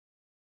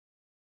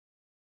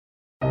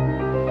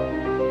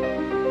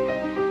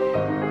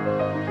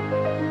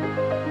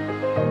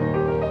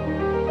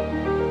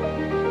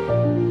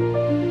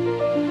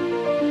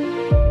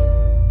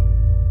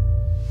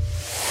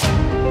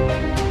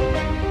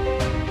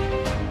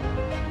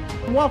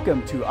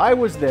Welcome to I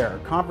Was There,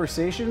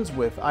 Conversations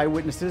with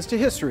Eyewitnesses to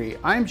History.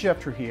 I'm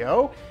Jeff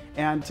Trujillo,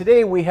 and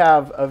today we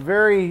have a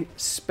very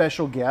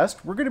special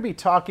guest. We're going to be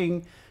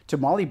talking to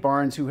Molly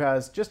Barnes, who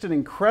has just an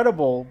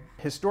incredible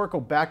historical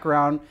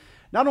background,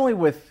 not only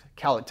with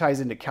ties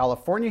into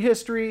California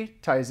history,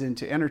 ties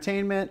into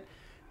entertainment,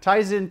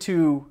 ties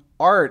into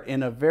art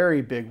in a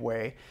very big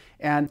way.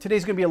 And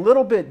today's going to be a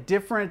little bit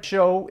different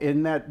show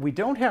in that we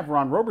don't have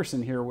Ron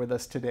Roberson here with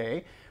us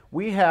today.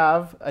 We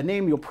have a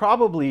name you'll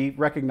probably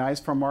recognize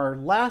from our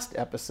last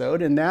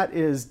episode, and that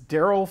is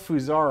Daryl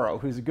Fusaro,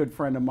 who's a good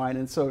friend of mine.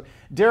 And so,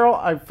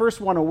 Daryl, I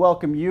first want to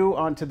welcome you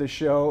onto the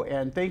show,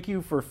 and thank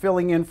you for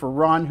filling in for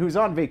Ron, who's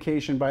on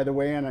vacation, by the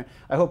way, and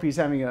I hope he's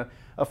having a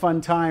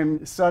fun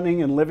time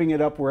sunning and living it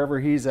up wherever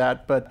he's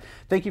at. But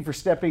thank you for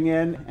stepping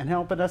in and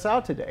helping us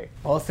out today.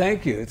 Well,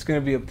 thank you. It's going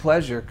to be a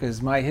pleasure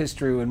because my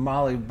history with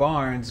Molly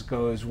Barnes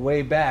goes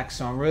way back,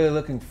 so I'm really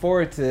looking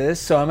forward to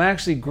this. So I'm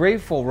actually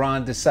grateful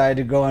Ron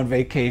decided to go on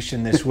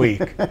vacation this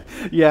week.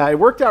 Yeah, it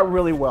worked out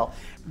really well.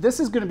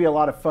 This is going to be a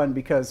lot of fun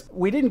because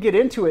we didn't get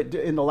into it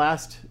in the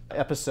last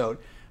episode,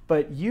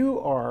 but you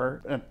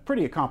are a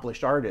pretty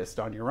accomplished artist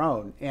on your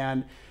own.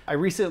 And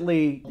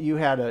you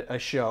had a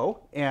show,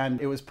 and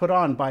it was put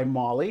on by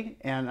Molly,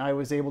 and I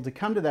was able to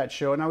come to that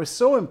show, and I was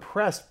so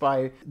impressed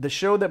by the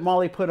show that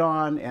Molly put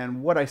on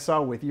and what I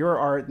saw with your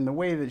art and the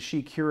way that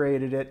she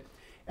curated it.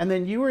 And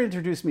then you were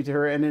introduced me to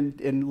her, and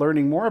in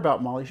learning more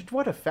about Molly,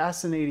 what a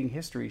fascinating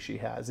history she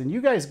has. And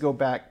you guys go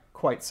back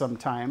quite some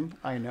time,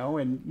 I know,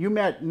 and you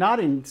met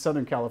not in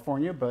Southern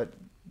California, but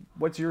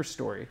what's your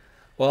story?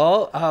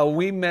 Well,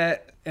 we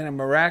met in a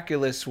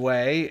miraculous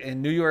way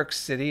in New York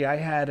City. I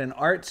had an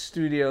art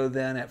studio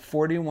then at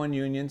 41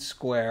 Union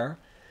Square,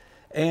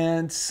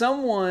 and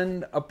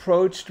someone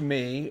approached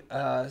me,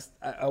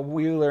 a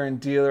wheeler and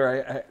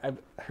dealer.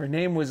 Her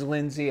name was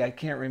Lindsay. I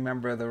can't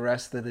remember the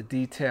rest of the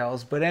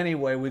details, but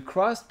anyway, we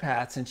crossed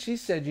paths, and she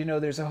said, you know,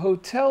 there's a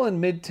hotel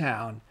in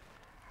Midtown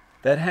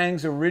that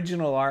hangs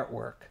original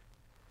artwork.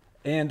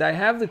 And I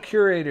have the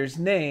curator's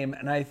name,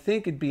 and I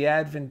think it'd be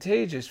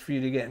advantageous for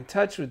you to get in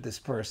touch with this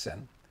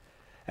person.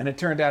 And it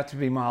turned out to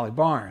be Molly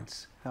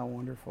Barnes. How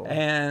wonderful.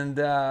 And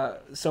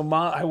so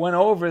I went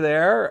over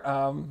there,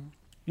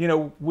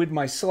 with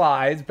my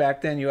slides.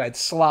 Back then you had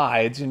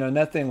slides,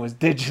 nothing was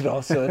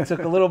digital, so it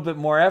took a little bit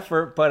more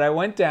effort. But I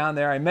went down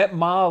there, I met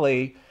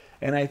Molly,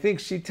 and I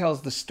think she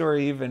tells the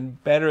story even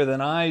better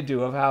than I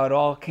do of how it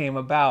all came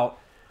about.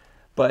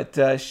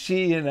 But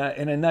she, in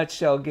a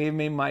nutshell, gave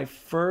me my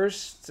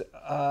first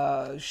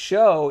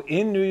show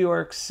in New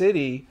York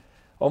City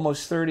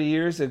almost 30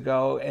 years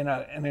ago in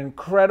an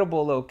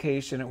incredible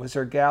location. It was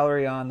her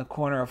gallery on the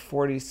corner of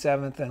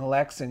 47th and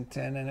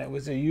Lexington, and it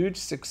was a huge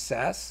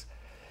success.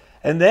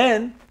 And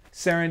then,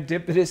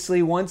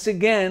 serendipitously, once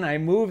again, I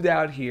moved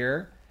out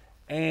here,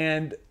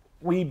 and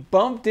we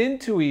bumped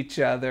into each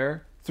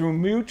other through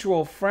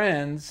mutual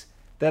friends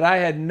that I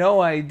had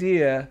no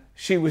idea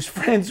she was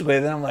friends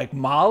with. And I'm like,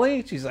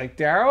 Molly? She's like,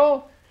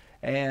 Daryl?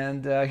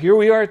 And here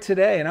we are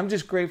today. And I'm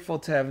just grateful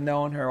to have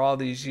known her all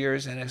these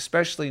years, and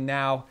especially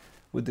now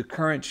with the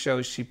current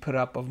shows she put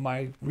up of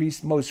my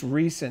most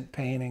recent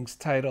paintings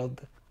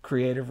titled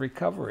Creative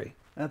Recovery.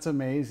 That's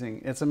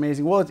amazing. It's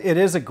amazing. Well, it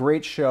is a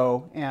great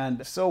show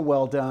and so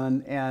well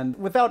done. And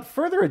without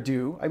further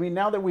ado,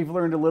 now that we've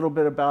learned a little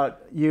bit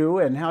about you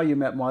and how you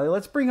met Molly,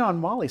 let's bring on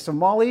Molly. So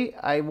Molly,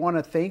 I want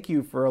to thank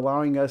you for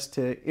allowing us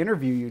to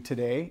interview you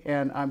today.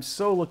 And I'm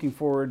so looking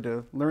forward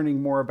to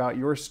learning more about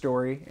your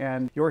story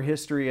and your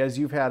history, as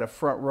you've had a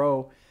front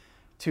row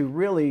to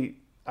really,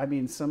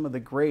 some of the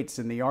greats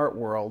in the art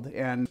world.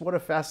 And what a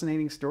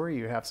fascinating story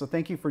you have. So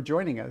thank you for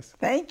joining us.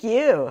 Thank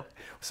you.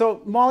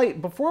 So Molly,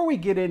 before we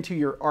get into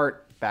your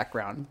art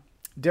background,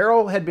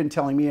 Daryl had been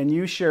telling me, and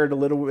you shared a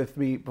little with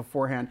me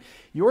beforehand,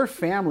 your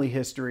family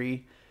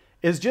history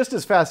is just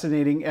as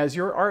fascinating as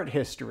your art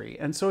history.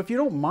 And so if you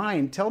don't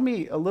mind, tell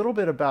me a little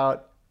bit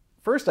about,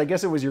 first, I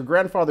guess it was your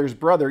grandfather's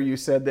brother, you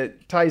said,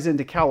 that ties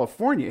into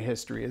California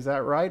history. Is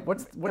that right?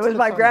 What's it was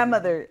my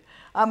grandmother.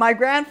 My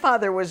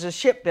grandfather was a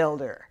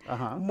shipbuilder.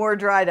 Moore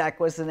Drydock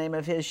was the name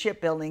of his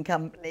shipbuilding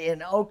company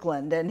in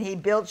Oakland, and he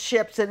built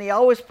ships, and he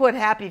always put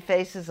happy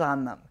faces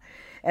on them.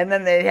 And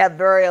then they had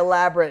very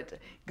elaborate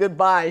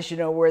goodbyes,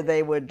 where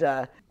they would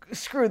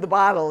screw the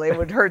bottle, they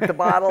would hurt the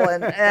bottle,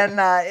 and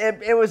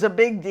it was a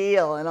big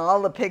deal. And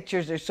all the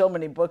pictures, there's so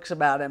many books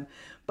about him.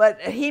 But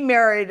he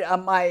married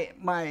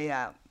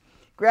my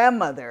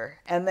grandmother,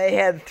 and they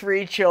had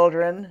 3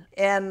 children,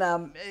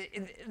 and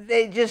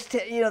they just,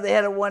 they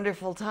had a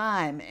wonderful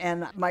time.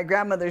 And my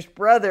grandmother's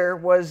brother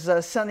was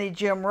Sonny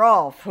Jim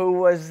Rolfe, who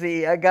was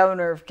the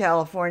governor of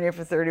California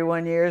for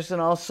 31 years,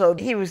 and also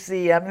he was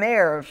the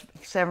mayor of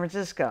San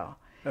Francisco.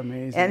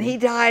 Amazing. And he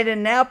died,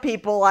 and now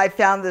I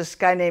found this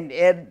guy named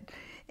Ed,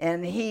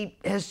 and he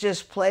has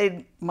just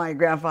played my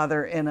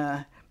grandfather in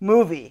a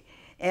movie.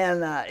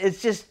 And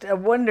it's just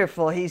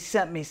wonderful. He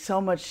sent me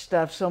so much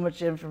stuff, so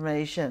much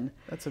information.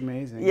 That's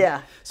amazing.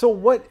 Yeah.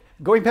 So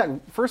going back,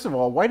 first of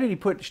all, why did he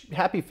put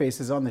happy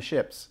faces on the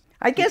ships?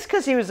 I guess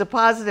because he was a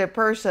positive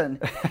person.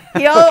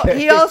 He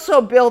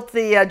also built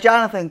the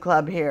Jonathan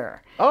Club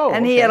here. Oh,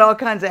 and he had all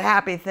kinds of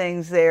happy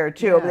things there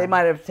too. Yeah. They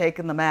might have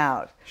taken them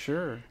out.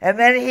 Sure. And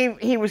then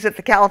he was at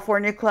the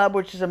California Club,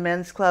 which is a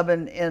men's club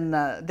in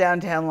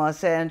downtown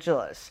Los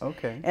Angeles.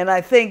 Okay. And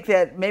I think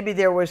that maybe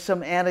there was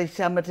some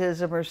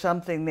anti-Semitism or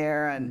something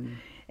there,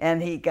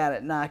 and he got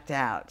it knocked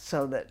out.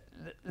 So that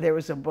there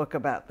was a book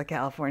about the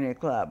California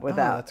Club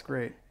without. Oh, that's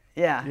great.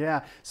 Yeah.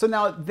 Yeah. So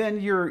now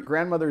then your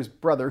grandmother's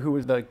brother, who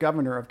was the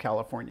governor of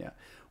California,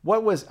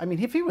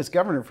 if he was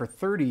governor for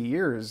 30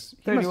 years,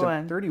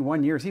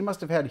 31 years, he must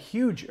have had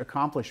huge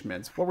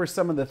accomplishments. What were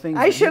some of the things?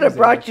 I should have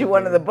brought you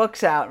one of the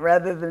books out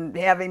rather than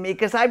having me,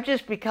 because I've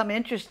just become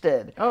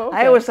interested. Oh, okay.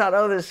 I always thought,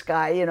 this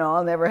guy,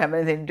 I'll never have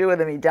anything to do with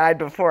him. He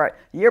died a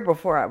year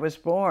before I was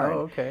born. Oh,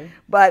 okay.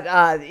 But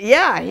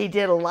yeah, he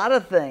did a lot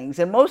of things.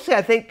 And mostly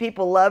I think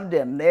people loved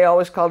him. They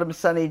always called him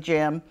Sonny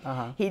Jim.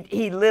 Uh-huh.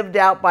 He lived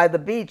out by the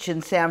beach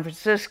in San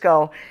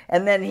Francisco,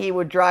 and then he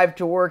would drive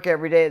to work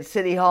every day at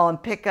City Hall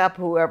and pick up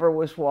whoever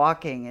was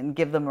walking and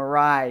give them a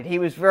ride. He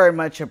was very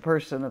much a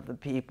person of the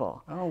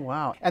people. Oh,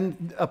 wow.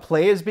 And a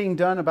play is being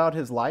done about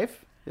his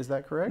life? Is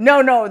that correct?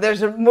 No,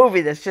 there's a movie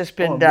that's just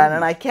been done, movie.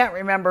 and I can't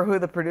remember who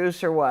the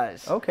producer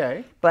was.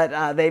 Okay.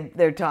 But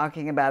they're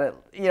talking about it,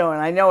 and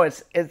I know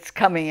it's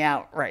coming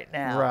out right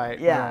now. Right,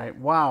 yeah. right.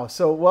 Wow.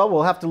 So,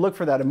 we'll have to look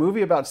for that. A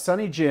movie about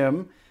Sonny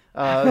Jim,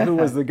 who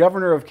was the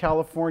governor of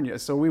California.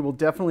 So we will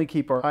definitely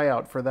keep our eye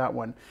out for that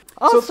one.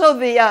 Also,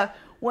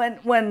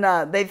 when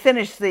they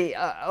finished the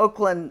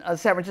Oakland,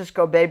 San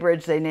Francisco Bay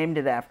Bridge, they named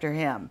it after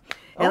him.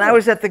 And I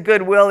was at the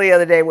Goodwill the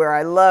other day, where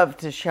I love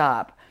to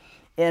shop,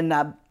 in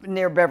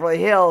near Beverly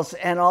Hills,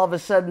 and all of a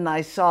sudden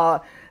I saw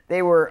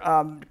they were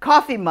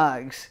coffee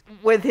mugs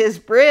with his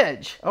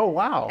bridge. Oh,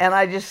 wow. And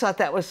I just thought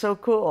that was so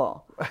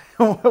cool.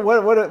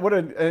 what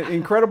an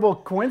incredible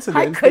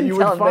coincidence that you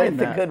would find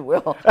that. I couldn't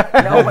tell them at the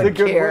Goodwill. No one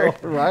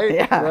cared. Right?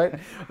 Yeah. Right?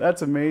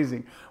 That's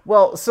amazing.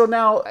 Well, so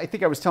now, I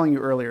think I was telling you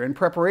earlier, in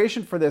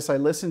preparation for this, I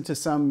listened to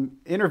some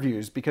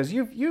interviews, because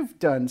you've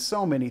done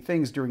so many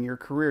things during your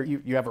career.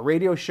 You have a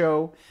radio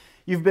show,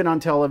 you've been on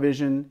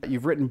television,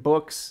 you've written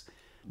books,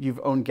 you've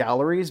owned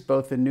galleries,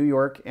 both in New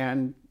York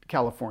and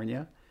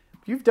California.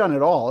 You've done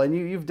it all, and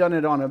you've done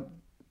it on a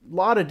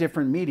lot of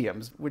different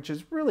mediums, which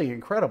is really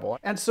incredible.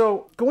 And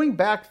so going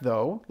back,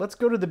 though, let's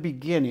go to the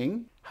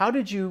beginning. How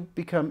did you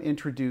become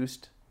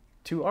introduced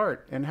to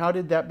art, and how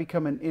did that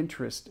become an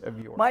interest of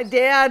yours? My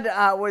dad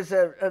was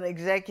an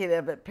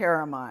executive at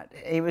Paramount.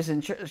 He was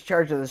in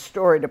charge of the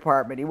story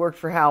department. He worked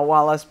for Hal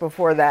Wallace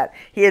before that.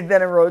 He had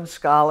been a Rhodes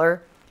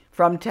Scholar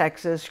from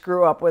Texas,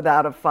 grew up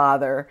without a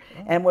father,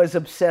 and was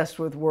obsessed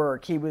with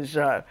work. He was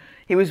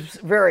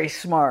very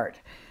smart.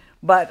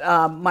 But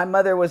my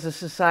mother was a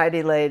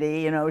society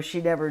lady.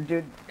 She never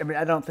did.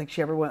 I don't think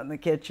she ever went in the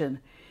kitchen.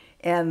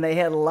 And they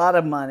had a lot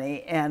of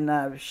money.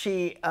 And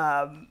she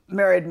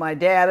married my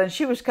dad. And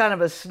she was kind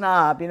of a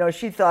snob.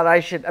 She thought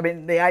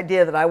the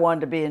idea that I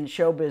wanted to be in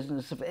show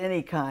business of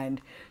any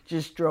kind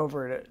just drove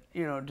her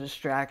to,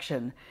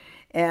 distraction.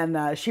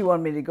 And she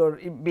wanted me to go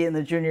be in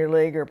the junior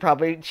league, or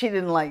probably, she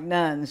didn't like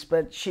nuns,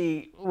 but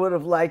she would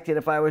have liked it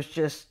if I was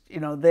just,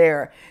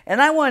 there.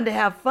 And I wanted to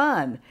have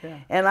fun. Yeah.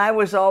 And I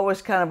was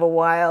always kind of a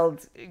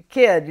wild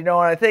kid, and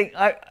I think,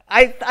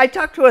 I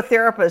talked to a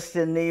therapist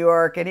in New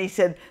York, and he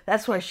said,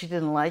 that's why she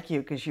didn't like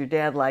you, because your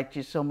dad liked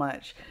you so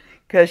much.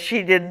 Because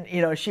she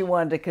didn't, she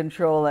wanted to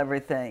control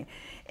everything.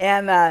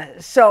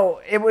 And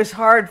so it was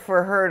hard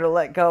for her to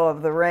let go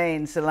of the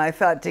reins. And I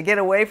thought, to get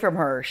away from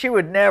her, she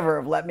would never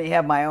have let me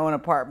have my own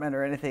apartment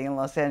or anything in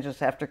Los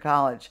Angeles after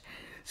college.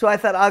 So I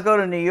thought, I'll go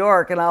to New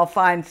York and I'll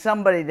find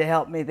somebody to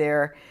help me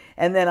there,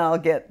 and then I'll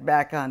get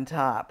back on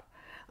top,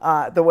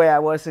 the way I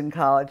was in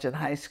college and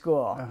high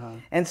school. Uh-huh.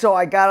 And so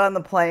I got on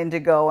the plane to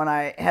go, and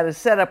I had a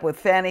setup with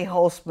Fannie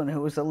Holzman,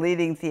 who was a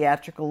leading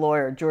theatrical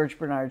lawyer. George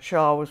Bernard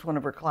Shaw was one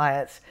of her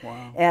clients.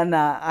 Wow. And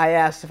I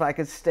asked if I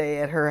could stay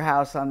at her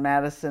house on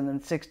Madison and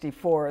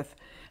 64th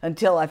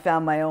until I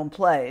found my own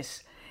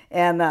place.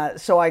 And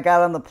so I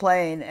got on the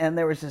plane, and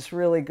there was this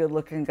really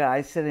good-looking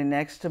guy sitting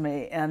next to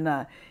me,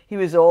 and he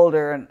was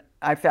older, and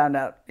I found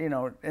out,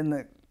 in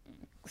the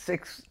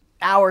 6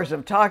 hours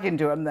of talking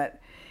to him,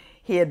 that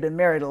he had been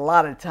married a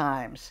lot of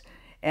times.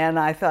 And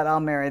I thought, I'll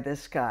marry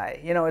this guy.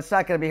 It's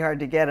not going to be hard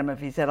to get him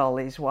if he's had all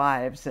these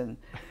wives. And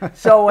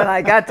so when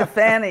I got to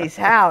Fannie's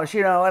house,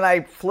 and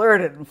I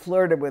flirted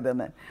with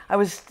him, and I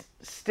was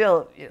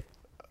still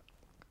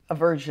a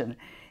virgin.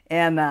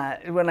 And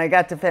when I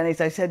got to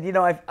Fannie's, I said,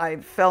 I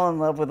fell in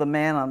love with a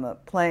man on the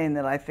plane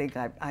that I think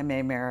I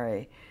may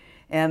marry.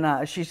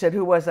 And she said,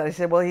 who was that? I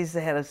said, well, he's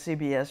the head of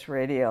CBS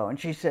Radio. And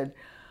she said,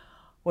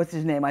 what's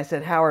his name? I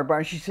said, Howard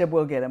Barnes. She said,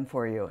 we'll get him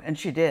for you. And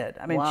she did.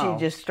 Wow. She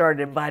just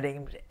started inviting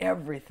him to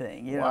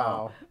everything,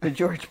 Wow. The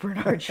George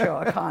Bernard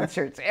Shaw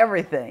concerts,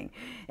 everything.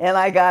 And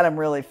I got him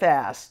really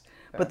fast.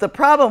 But the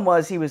problem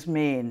was he was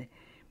mean.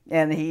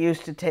 And he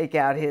used to take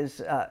out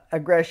his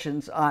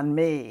aggressions on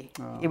me.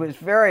 Oh. He was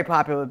very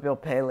popular with Bill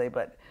Paley,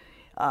 but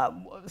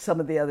some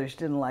of the others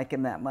didn't like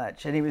him that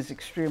much. And he was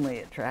extremely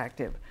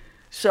attractive.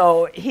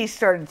 So he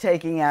started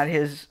taking out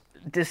his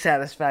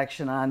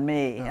dissatisfaction on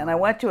me, and I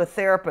went to a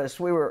therapist.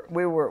 We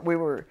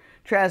were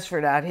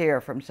transferred out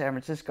here from San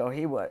Francisco.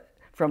 He was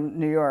from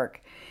New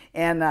York,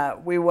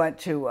 and we went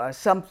to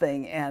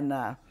something,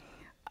 and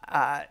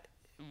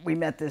we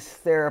met this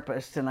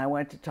therapist, and I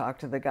went to talk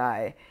to the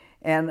guy,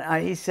 and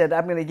he said,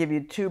 "I'm going to give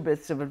you 2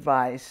 bits of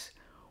advice.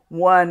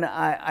 One,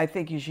 I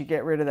think you should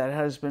get rid of that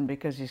husband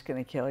because he's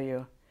going to kill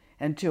you.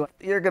 And 2,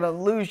 you're going to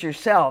lose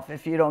yourself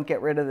if you don't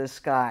get rid of this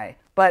guy."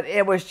 But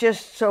it was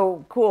just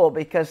so cool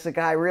because the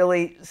guy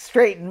really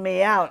straightened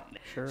me out.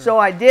 Sure. So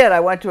I did. I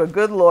went to a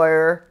good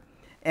lawyer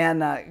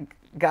and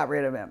got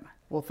rid of him.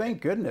 Well,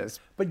 thank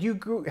goodness. But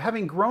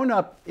having grown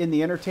up in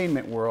the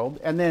entertainment world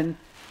and then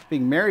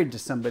being married to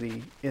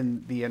somebody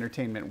in the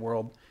entertainment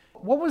world,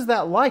 what was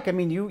that like? I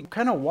mean, you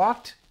kind of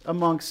walked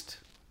amongst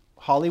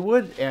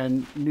Hollywood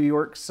and New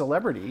York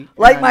celebrity.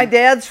 Like my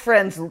dad's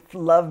friends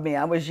loved me.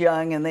 I was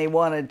young and they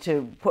wanted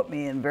to put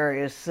me in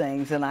various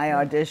things, and I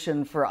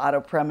auditioned for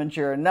Otto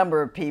Preminger, a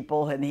number of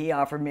people, and he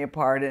offered me a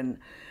part in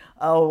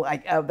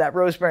that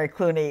Rosemary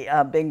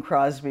Clooney Bing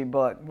Crosby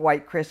book,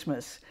 White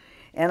Christmas.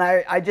 And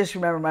I just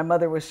remember my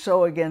mother was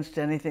so against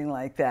anything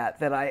like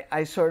that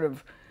I sort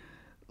of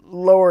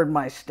lowered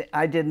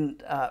I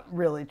didn't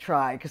really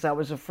try because I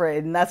was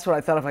afraid, and that's what I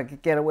thought, if I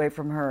could get away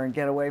from her and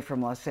get away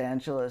from Los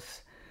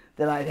Angeles,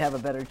 that I'd have a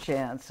better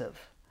chance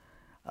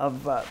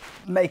of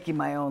making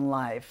my own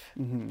life.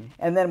 Mm-hmm.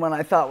 And then when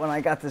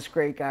I got this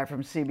great guy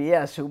from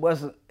CBS who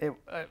wasn't,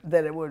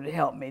 that it would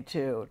help me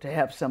too, to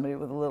have somebody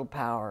with a little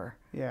power.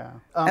 Yeah.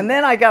 And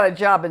then I got a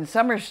job in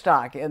summer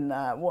stock, and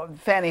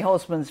Fannie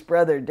Holzman's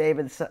brother,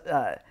 David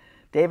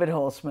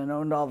Holzman,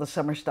 owned all the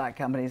summer stock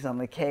companies on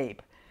the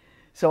Cape.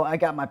 So I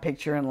got my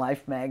picture in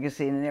Life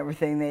magazine and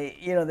everything.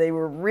 They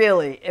were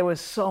really, it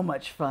was so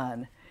much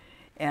fun.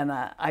 And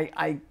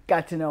I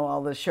got to know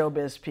all the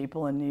showbiz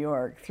people in New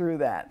York through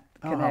that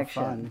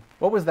connection. How fun.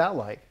 What was that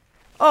like?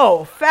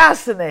 Oh,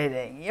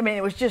 fascinating. I mean,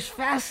 it was just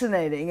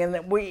fascinating. And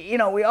that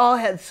we all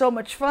had so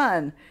much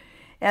fun.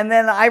 And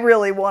then I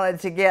really wanted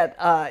to get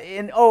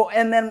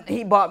and then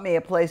he bought me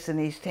a place in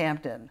East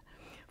Hampton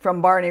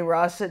from Barney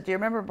Rossett. Do you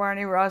remember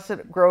Barney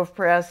Rossett? Grove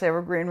Press,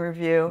 Evergreen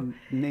Review.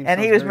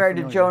 And he was married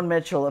to Joan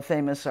Mitchell, a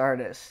famous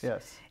artist.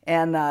 Yes.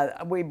 And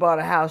we bought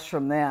a house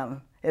from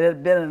them. It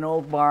had been an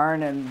old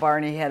barn, and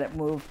Barney had it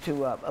moved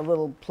to a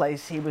little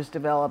place he was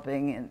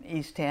developing in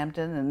East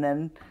Hampton, and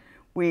then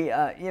we,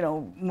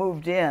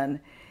 moved in,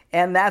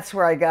 and that's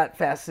where I got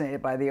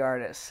fascinated by the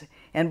artists.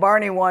 And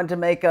Barney wanted to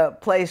make a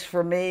place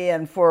for me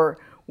and for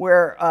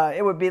where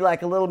it would be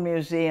like a little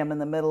museum in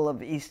the middle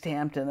of East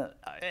Hampton.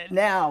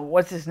 Now,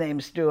 what's his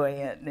name's doing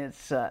it, and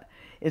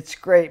it's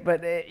great,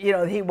 but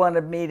he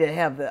wanted me to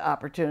have the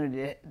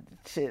opportunity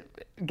to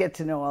get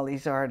to know all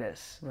these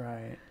artists.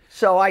 Right.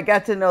 So I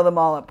got to know them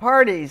all at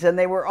parties, and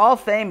they were all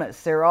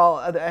famous.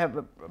 I have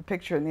a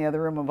picture in the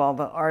other room of all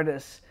the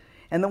artists.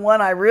 And the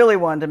one I really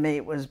wanted to meet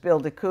was Bill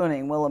de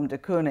Kooning, Willem de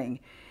Kooning.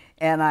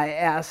 And I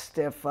asked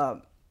if I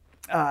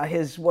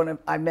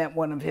met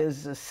one of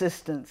his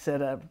assistants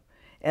at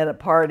a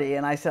party,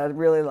 and I said, "I'd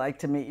really like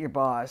to meet your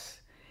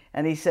boss."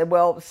 And he said,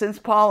 "Well, since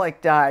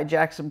Pollock died,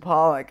 Jackson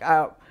Pollock,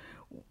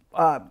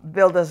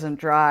 Bill doesn't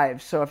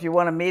drive, so if you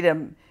want to meet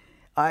him,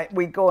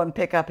 we go and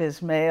pick up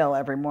his mail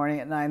every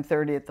morning at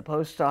 9:30 at the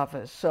post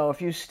office. So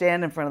if you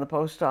stand in front of the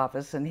post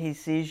office and he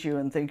sees you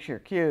and thinks you're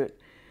cute,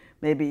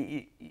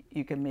 maybe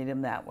you can meet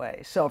him that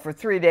way." So for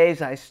 3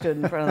 days I stood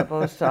in front of the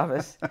post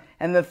office,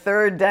 and the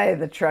 3rd day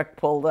the truck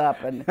pulled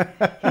up and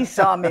he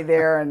saw me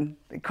there and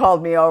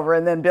called me over,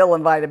 and then Bill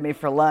invited me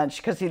for lunch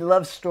because he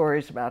loves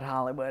stories about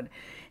Hollywood.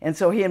 And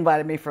so he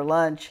invited me for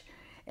lunch,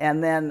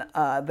 and then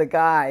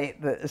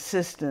the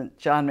assistant,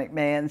 John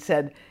McMahon,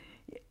 said,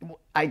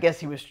 I guess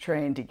he was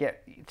trained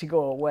to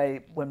go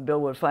away when Bill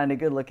would find a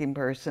good-looking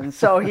person.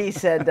 So he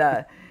said,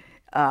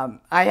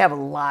 "I have a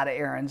lot of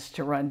errands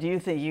to run. Do you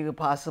think you could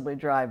possibly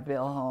drive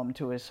Bill home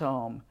to his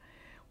home?"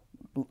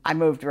 I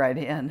moved right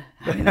in.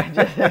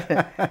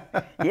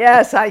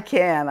 Yes, I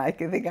can. I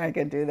think I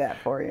could do that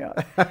for you.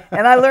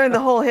 And I learned the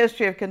whole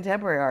history of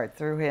contemporary art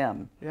through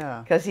him.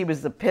 Yeah. Because he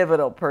was the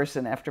pivotal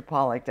person after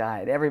Pollock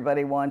died.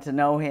 Everybody wanted to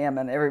know him,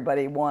 and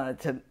everybody wanted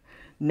to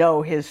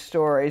know his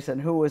stories and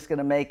who was going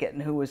to make it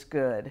and who was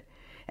good.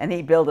 And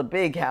he built a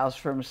big house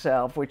for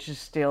himself, which is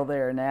still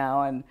there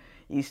now in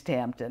East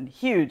Hampton.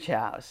 Huge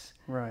house.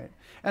 Right.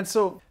 And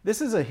so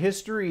this is a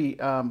history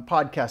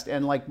podcast,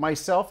 and like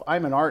myself,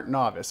 I'm an art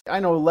novice. I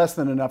know less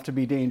than enough to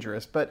be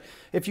dangerous, but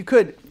if you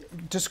could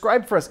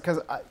describe for us, because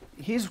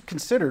he's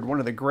considered one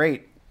of the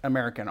great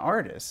American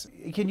artists.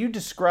 Can you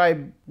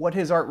describe what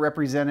his art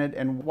represented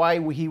and why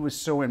he was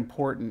so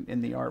important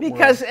in the art world?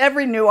 Because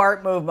every new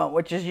art movement,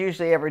 which is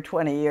usually every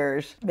 20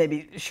 years,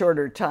 maybe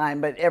shorter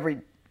time, but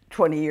every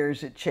 20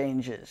 years it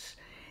changes.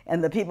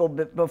 And the people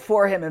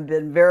before him have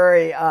been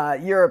very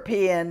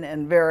European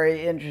and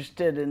very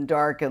interested in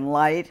dark and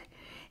light.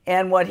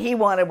 And what he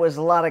wanted was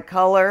a lot of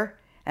color,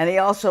 and he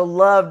also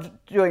loved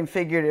doing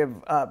figurative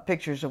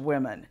pictures of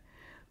women.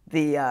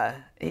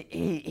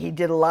 he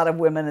did a lot of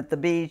women at the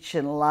beach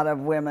and a lot of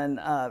women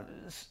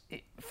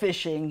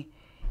fishing,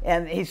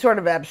 and he sort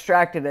of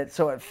abstracted it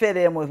so it fit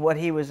in with what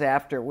he was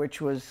after,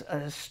 which was a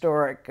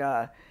historic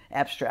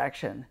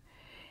abstraction.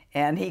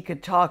 And he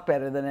could talk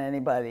better than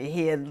anybody.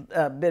 He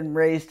had been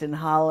raised in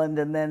Holland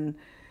and then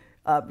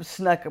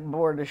snuck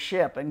aboard a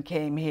ship and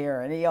came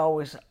here, and he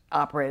always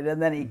operated,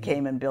 and then he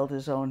came and built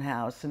his own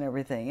house and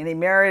everything. And he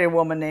married a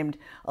woman named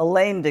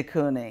Elaine de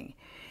Kooning,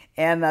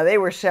 and they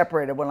were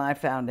separated when I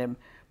found him,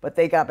 but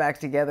they got back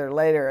together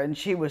later, and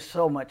she was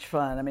so much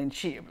fun. I mean,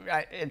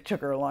 it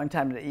took her a long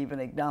time to even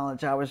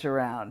acknowledge I was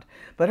around.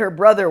 But her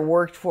brother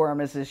worked for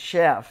him as his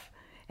chef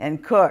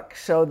and cook,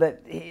 so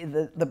that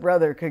the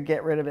brother could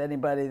get rid of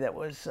anybody that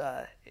was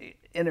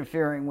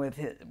interfering with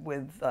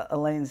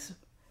Elaine's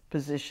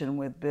position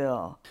with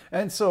Bill.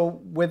 And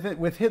so with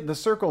the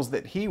circles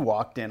that he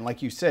walked in,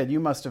 like you said,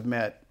 you must have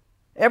met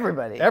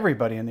everybody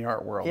in the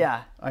art world.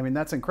 Yeah. I mean,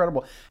 that's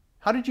incredible.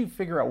 How did you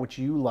figure out what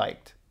you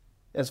liked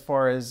as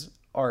far as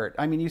art?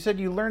 I mean, you said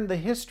you learned the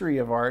history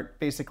of art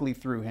basically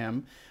through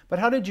him, but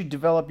how did you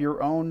develop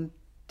your own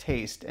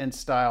taste and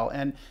style,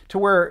 and to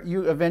where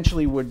you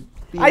eventually would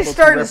be able I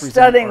started to represent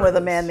studying with a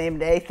artists? man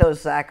named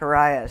Athos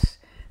Zacharias,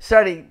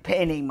 started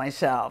painting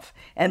myself,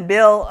 and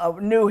Bill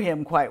knew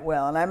him quite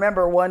well. And I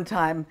remember one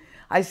time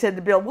I said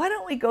to Bill, why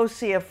don't we go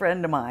see a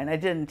friend of mine? I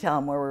didn't tell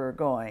him where we were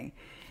going.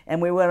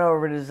 And we went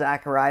over to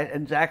Zacharias,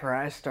 and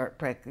Zacharias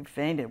practically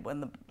fainted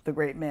when the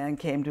great man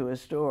came to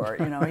his door.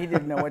 You know, he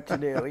didn't know what to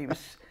do.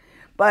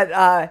 But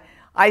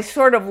I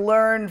sort of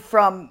learned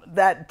from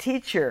that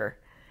teacher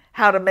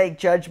how to make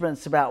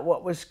judgments about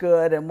what was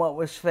good and what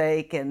was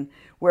fake, and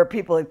where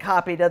people had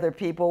copied other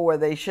people where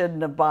they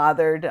shouldn't have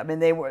bothered. I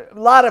mean, a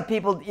lot of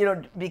people, you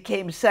know,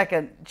 became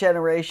second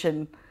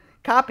generation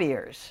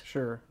copiers.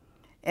 Sure.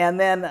 And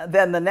then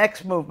the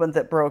next movement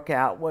that broke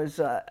out was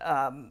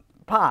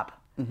pop.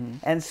 Mm-hmm.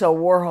 And so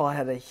Warhol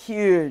had a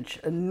huge,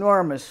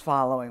 enormous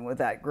following with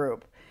that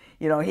group.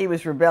 You know, he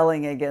was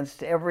rebelling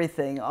against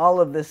everything, all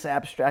of this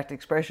abstract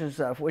expression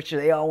stuff, which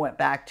they all went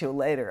back to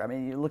later. I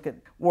mean, you look at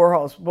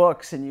Warhol's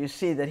books and you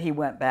see that he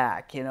went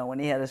back, you know, when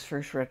he had his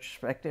first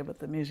retrospective at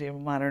the Museum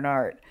of Modern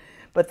Art.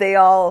 But they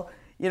all,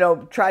 you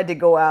know, tried to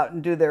go out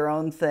and do their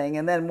own thing.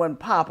 And then when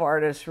pop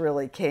artists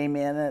really came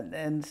in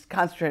and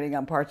concentrating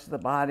on parts of the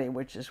body,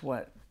 which is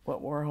what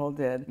Warhol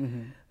did,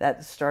 mm-hmm.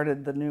 that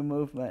started the new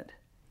movement.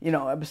 You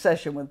know,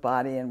 obsession with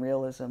body and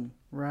realism.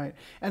 Right.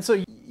 And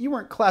so you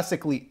weren't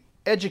classically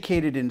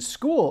educated in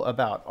school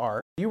about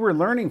art. You were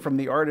learning from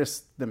the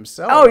artists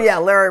themselves. Oh yeah,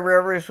 Larry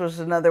Rivers was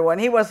another one.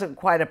 He wasn't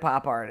quite a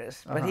pop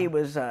artist, but he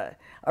was a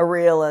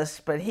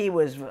realist, but he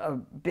was a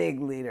big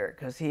leader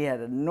because he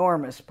had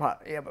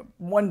he had a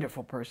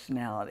wonderful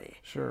personality.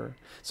 Sure.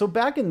 So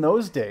back in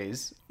those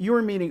days, you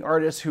were meeting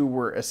artists who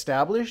were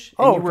established.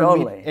 And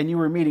totally. And you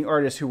were meeting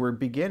artists who were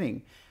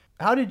beginning.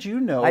 How did you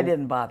know? I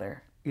didn't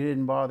bother. You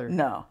didn't bother?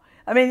 No.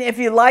 I mean, if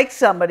you liked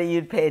somebody,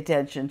 you'd pay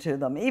attention to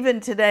them.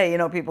 Even today, you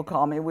know, people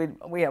call me.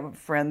 We have a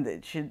friend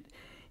that should,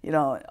 you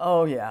know,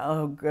 oh yeah,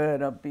 oh good,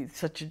 it'll be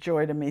such a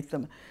joy to meet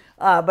them.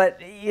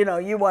 But you know,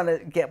 you want to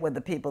get with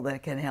the people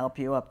that can help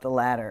you up the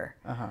ladder.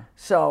 Uh-huh.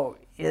 So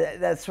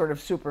that's sort of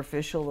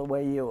superficial the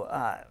way you.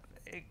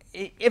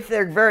 If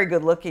they're very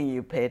good looking,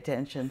 you pay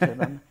attention to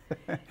them,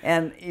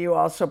 and you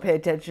also pay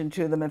attention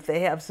to them if they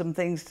have some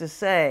things to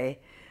say.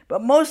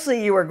 But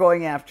mostly, you are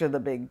going after the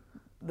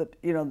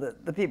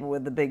people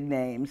with the big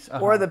names,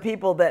 uh-huh. or the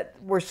people that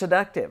were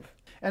seductive.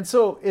 And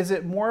so is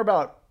it more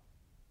about,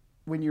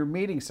 when you're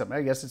meeting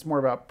somebody, I guess it's more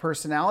about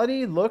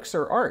personality, looks,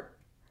 or art?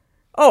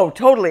 Oh,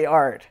 totally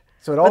art.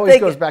 So it always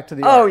goes back to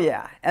the art. Oh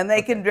yeah, and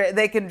they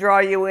can draw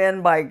you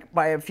in by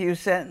a few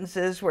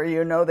sentences where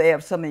you know they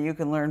have something you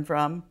can learn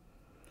from.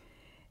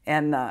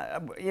 And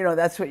you know,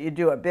 that's what you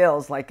do at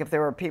Bill's. Like if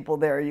there were people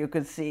there, you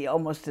could see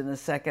almost in a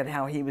second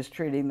how he was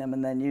treating them,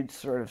 and then you'd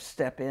sort of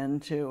step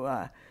in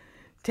to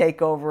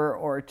take over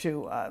or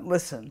to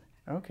listen.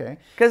 Okay.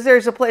 Because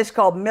there's a place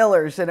called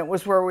Miller's, and it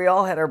was where we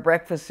all had our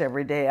breakfasts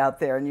every day out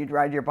there, and you'd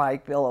ride your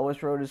bike. Bill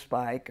always rode his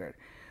bike, or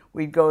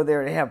we'd go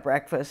there to have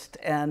breakfast.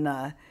 And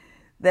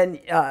then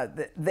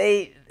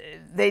they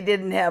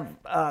didn't have,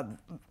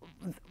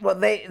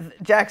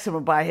 Jackson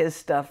would buy his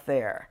stuff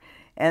there.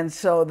 And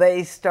so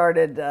they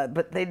started,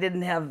 but they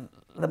didn't have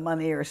the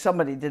money, or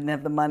somebody didn't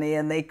have the money,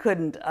 and they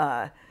couldn't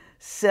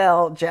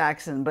sell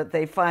Jackson, but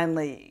they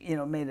finally, you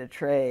know, made a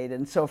trade.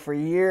 And so for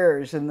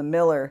years in the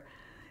Miller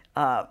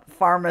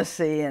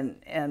pharmacy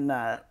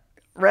and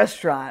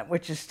restaurant,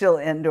 which is still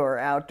indoor,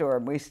 outdoor,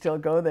 and we still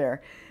go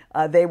there,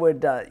 they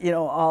would, you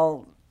know,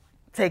 all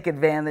take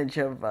advantage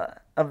of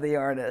the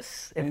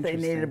artists. If they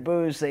needed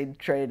booze, they'd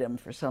trade them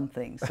for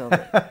something. So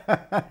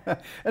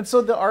and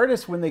so the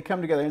artists, when they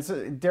come together,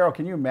 Daryl,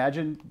 can you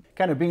imagine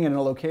kind of being in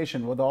a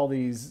location with all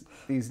these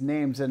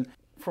names? And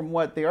from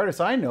what the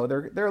artists I know,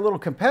 they're a little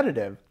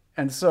competitive.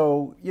 And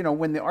so, you know,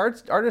 when the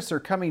artists are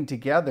coming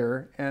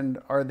together, and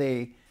are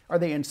they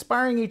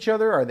inspiring each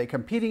other? Are they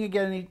competing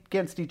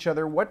against each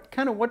other? What's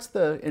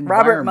the environment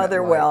Robert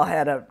Motherwell like?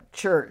 had a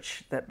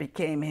church that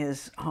became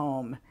his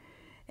home.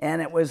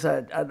 and it was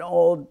an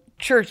old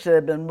church that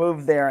had been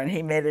moved there, and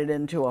he made it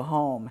into a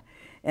home.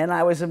 And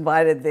I was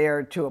invited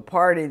there to a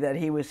party that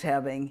he was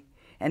having,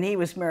 and he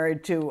was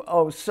married to,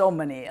 so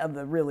many of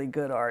the really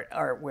good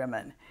art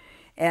women.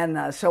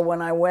 And so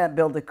when I went,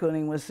 Bill de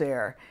Kooning was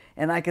there,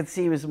 and I could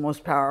see he was the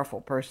most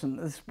powerful person.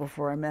 This is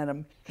before I met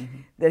him,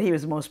 that he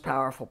was the most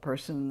powerful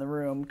person in the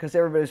room, because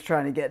everybody was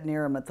trying to get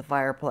near him at the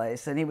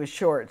fireplace, and he was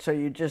short, so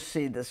you just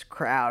see this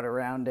crowd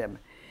around him.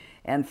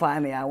 And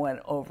finally I went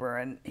over,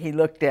 and he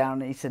looked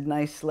down, and he said,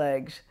 "Nice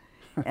legs,"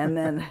 and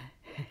then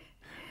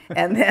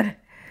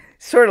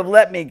sort of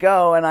let me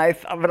go,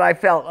 but I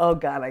felt, oh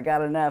God, I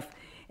got enough.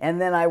 And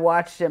then I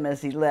watched him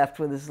as he left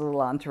with his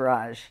little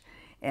entourage,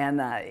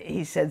 and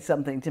he said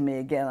something to me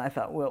again. I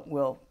thought,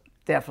 we'll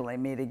definitely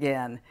meet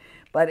again.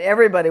 But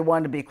everybody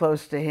wanted to be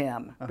close to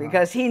him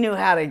because he knew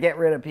how to get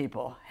rid of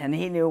people, and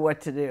he knew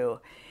what to do.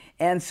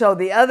 And so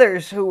the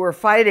others who were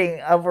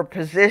fighting over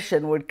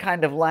position would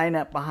kind of line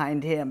up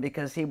behind him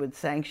because he would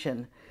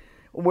sanction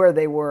where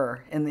they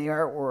were in the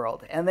art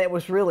world. And it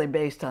was really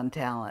based on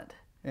talent.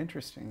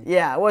 Interesting.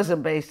 Yeah, it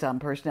wasn't based on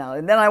personality.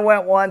 And then I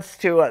went once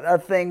to a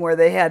thing where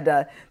they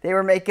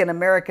were making an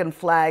American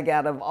flag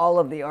out of all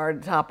of the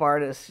top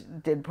artists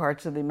did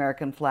parts of the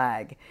American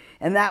flag,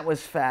 and that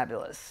was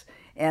fabulous.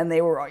 And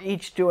they were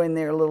each doing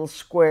their little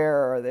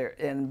square,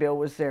 and Bill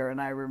was there,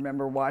 and I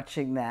remember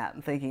watching that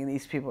and thinking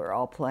these people are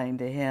all playing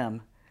to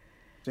him.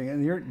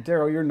 And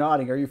Daryl, you're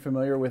nodding. Are you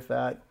familiar with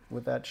that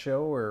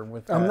show or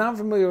with that? I'm not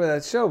familiar with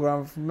that show, but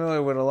I'm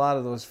familiar with a lot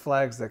of those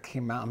flags that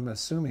came out. I'm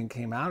assuming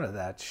came out of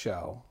that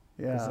show.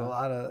 Yeah, there's a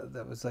lot of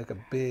that was like a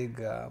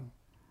big.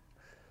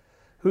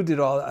 Who did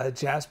all?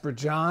 Jasper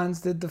Johns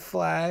did the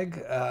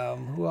flag.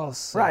 Who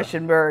else?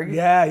 Reichenberg.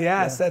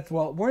 Yes. That's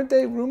weren't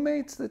they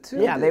roommates? The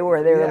two. Yeah, they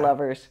were. They were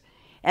lovers.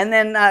 And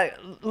then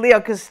Leo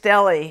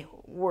Castelli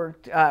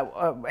worked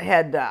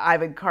had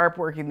Ivan Karp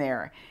working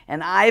there,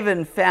 and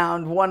Ivan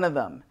found one of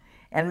them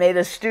and made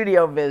a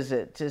studio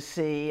visit to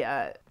see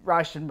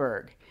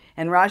Rauschenberg.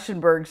 And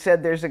Rauschenberg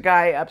said, "There's a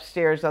guy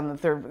upstairs on the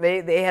third."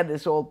 They had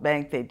this old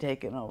bank they'd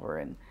taken over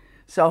in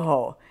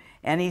Soho,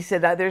 and he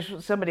said,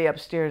 "There's somebody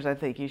upstairs. I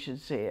think you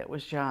should see." It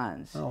was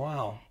John's. Oh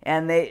wow!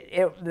 And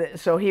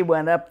so he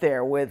went up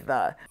there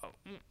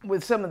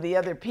with some of the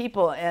other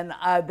people, and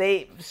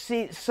they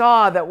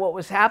saw that what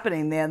was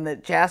happening then,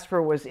 that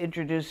Jasper was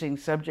introducing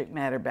subject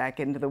matter back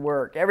into the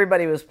work.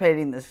 Everybody was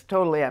painting this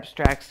totally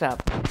abstract stuff,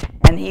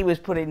 and he was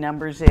putting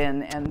numbers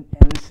in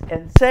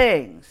and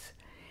sayings.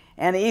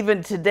 And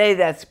even today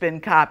that's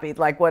been copied,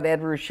 like what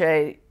Ed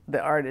Ruscha,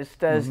 the artist,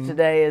 does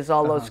today, is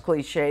all those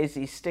cliches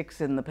he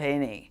sticks in the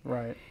painting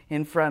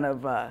in front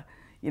of a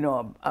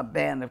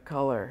band of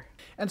color.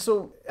 And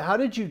so how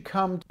did you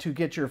come to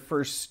get your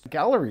first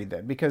gallery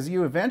then? Because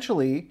you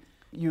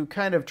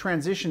kind of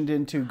transitioned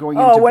into going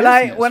into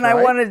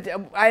business,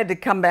 I had to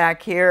come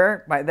back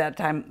here. By that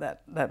time,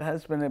 that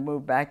husband had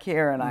moved back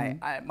here, and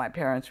my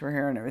parents were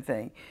here and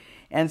everything.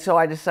 And so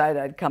I decided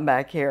I'd come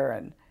back here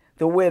and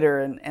the winter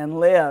and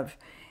live.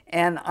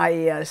 And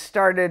I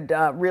started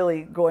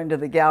really going to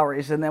the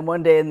galleries. And then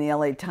one day in the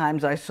LA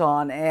Times, I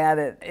saw an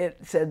ad. It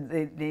said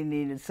they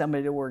needed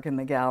somebody to work in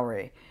the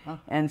gallery.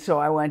 And so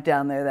I went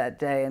down there that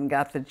day and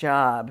got the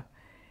job.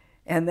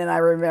 And then I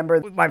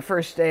remember my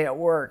first day at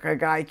work, a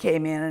guy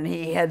came in and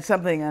he had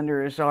something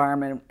under his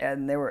arm,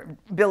 and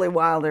Billy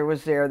Wilder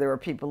was there. There were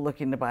people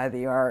looking to buy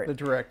the art. The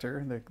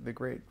director, the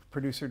great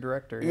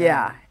producer-director.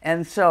 Yeah.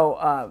 And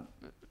so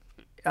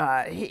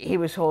he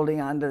was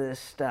holding on to this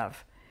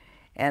stuff.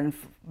 And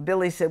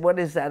Billy said, "What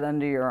is that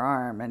under your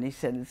arm?" And he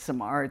said, "It's some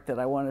art that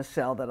I want to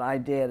sell that I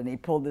did." And he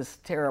pulled this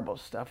terrible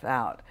stuff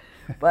out.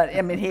 But,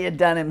 I mean, he had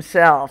done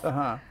himself.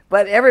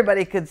 But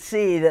everybody could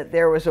see that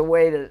there was a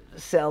way to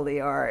sell the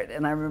art.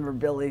 And I remember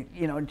Billy,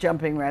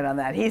 jumping right on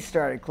that. He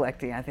started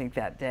collecting, I think,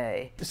 that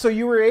day. So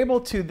you were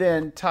able to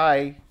then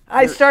tie...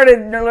 I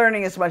started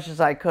learning as much as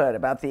I could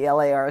about the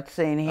LA art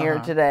scene here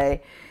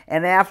today.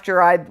 And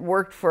after I'd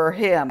worked for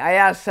him, I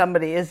asked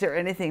somebody, "Is there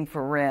anything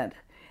for rent?"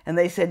 And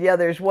they said, "Yeah,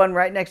 there's one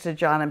right next to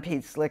John and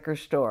Pete's liquor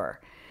store."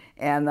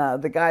 And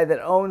the guy that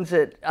owns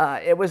it,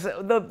 it was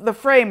the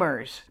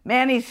framers,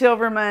 Manny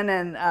Silverman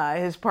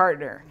and his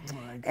partner.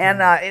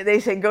 And they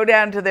said, "Go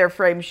down to their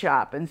frame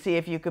shop and see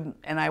if you could."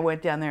 And I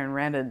went down there and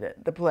rented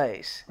the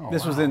place.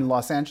 This was in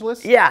Los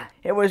Angeles? Yeah,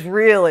 it was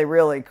really,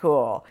 really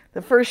cool.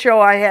 The first show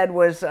I had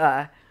was,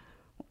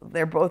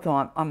 they're both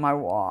on my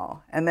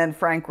wall. And then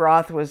Frank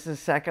Roth was the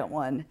second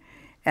one.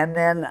 And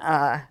then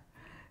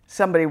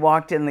somebody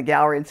walked in the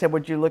gallery and said,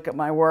 "Would you look at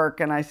my work?"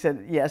 And I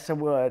said, "Yes, I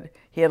would."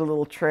 He had a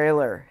little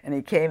trailer, and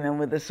he came in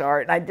with this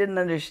art. And I didn't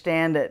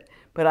understand it,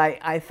 but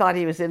I thought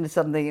he was into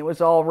something. It was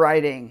all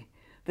writing.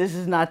 "This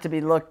is not to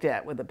be looked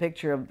at," with a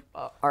picture of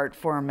Art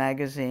Forum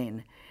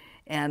magazine.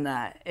 And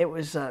it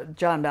was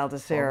John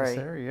Baldessari.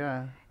 Baldessari,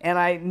 yeah. And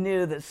I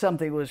knew that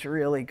something was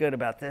really good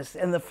about this.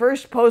 And the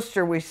first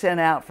poster we sent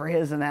out for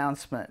his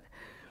announcement,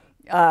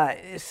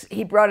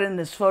 he brought in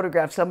this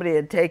photograph somebody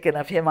had taken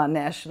of him on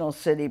National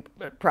City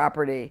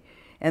property,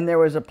 and there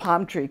was a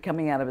palm tree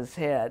coming out of his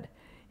head.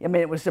 I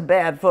mean, it was a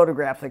bad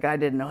photograph. The guy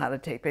didn't know how to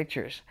take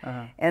pictures.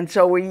 And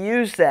so we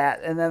used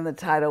that, and then the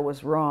title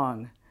was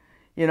wrong,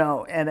 you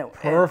know, and it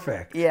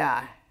Perfect.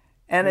 yeah.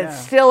 And it's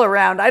still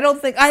around. I don't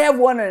think I have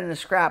one in a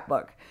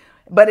scrapbook,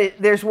 but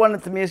there's one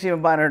at the Museum of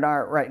Modern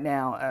Art right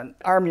now,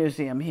 our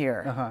museum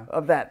here,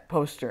 of that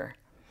poster,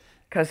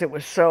 because it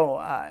was so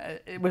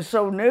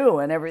new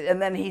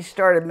and then he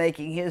started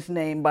making his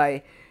name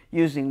by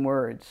using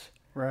words.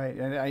 Right,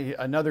 and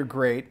another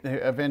great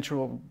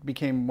eventual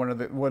became one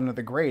of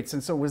the greats.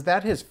 And so, was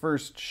that his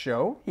first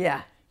show?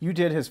 Yeah. You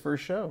did his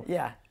first show.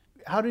 Yeah.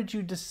 How did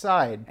you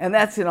decide? And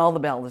that's in all the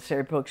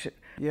Baldessari books.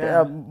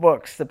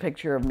 Books. The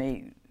picture of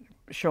me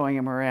showing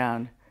him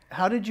around.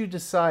 How did you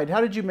decide?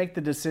 How did you make the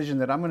decision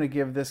that I'm going to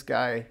give this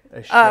guy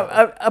a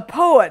show? A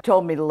poet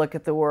told me to look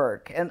at the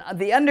work, and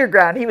the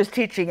underground. He was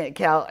teaching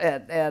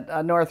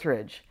at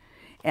Northridge,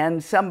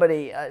 and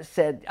somebody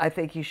said, "I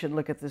think you should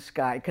look at this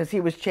guy," because he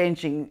was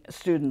changing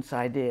students'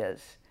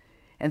 ideas.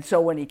 And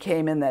so when he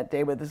came in that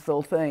day with this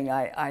little thing,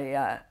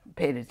 I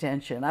paid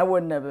attention. I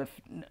wouldn't have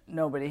if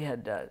nobody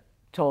had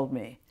told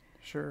me.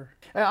 Sure.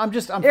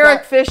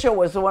 Eric Fischel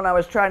was the one I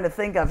was trying to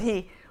think of.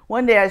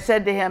 One day I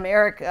said to him,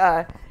 "Eric,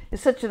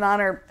 it's such an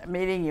honor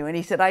meeting you." And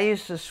he said, "I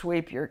used to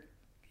sweep your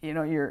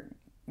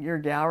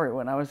gallery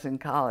when I was in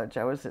college.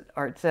 I was at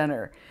Art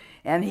Center."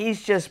 And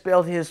he's just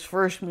built his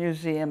first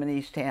museum in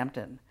East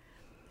Hampton.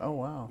 Oh,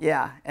 wow.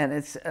 Yeah, and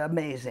it's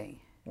amazing.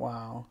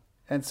 Wow.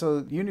 And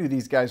so you knew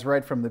these guys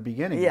right from the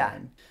beginning. Yeah.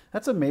 Then.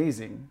 That's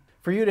amazing.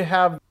 For you to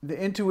have the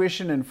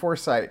intuition and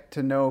foresight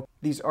to know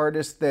these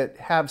artists that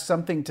have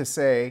something to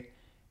say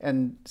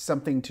and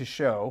something to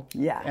show.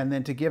 Yeah. And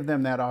then to give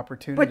them that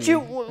opportunity.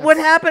 But what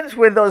happens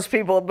with those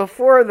people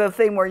before the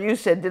thing where you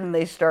said, didn't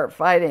they start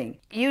fighting?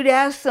 You'd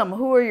ask them,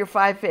 who are your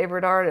 5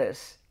 favorite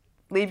artists?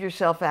 Leave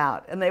yourself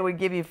out. And they would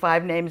give you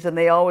 5 names, and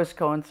they always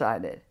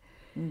coincided.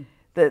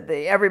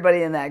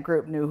 Everybody in that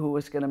group knew who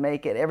was going to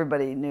make it.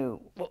 Everybody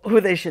knew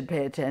who they should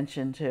pay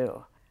attention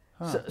to.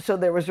 So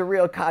there was a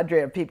real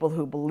cadre of people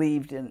who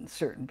believed in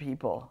certain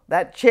people.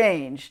 That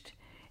changed,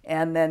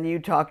 and then you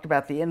talked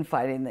about the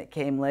infighting that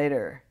came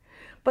later.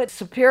 But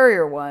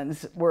superior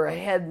ones were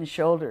head and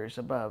shoulders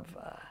above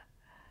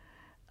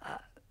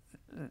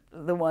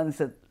the ones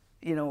that,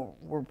 you know,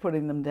 were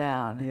putting them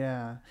down.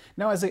 Yeah.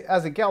 Now, as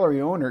a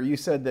gallery owner, you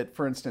said that,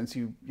 for instance,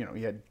 you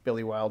had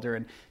Billy Wilder,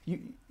 and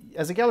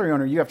as a gallery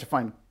owner, you have to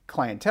find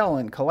clientele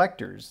and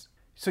collectors.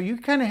 So you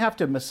kind of have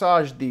to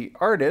massage the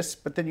artists,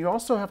 but then you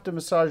also have to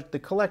massage the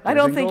collectors. I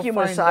don't think you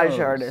massage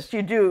artists.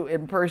 You do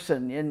in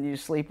person, and you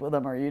sleep with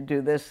them, or you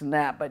do this and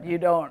that, but you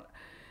don't.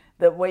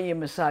 The way you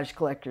massage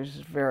collectors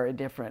is very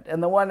different.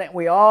 And the one that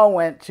we all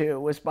went to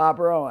was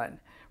Robert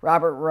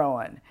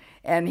Rowan.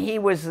 And he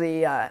was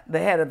the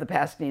head of the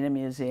Pasadena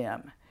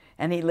Museum.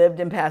 And he lived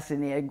in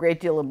Pasadena, he had a great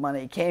deal of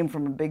money, came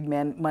from a big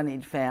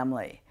moneyed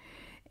family.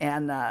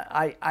 And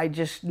I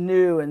just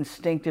knew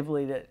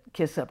instinctively to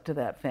kiss up to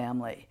that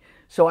family.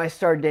 So I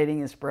started dating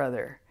his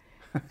brother,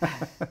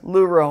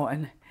 Lou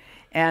Rowan.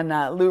 And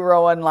Lou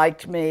Rowan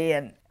liked me,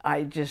 and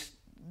I just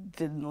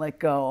didn't let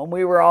go. And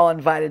we were all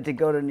invited to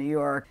go to New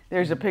York.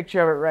 There's a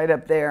picture of it right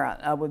up there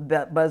with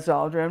Buzz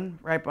Aldrin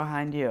right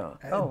behind you.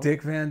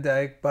 Dick Van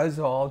Dyke, Buzz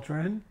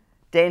Aldrin.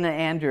 Dana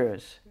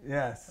Andrews.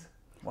 Yes.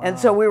 Wow. And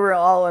so we were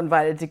all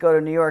invited to go to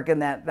New York,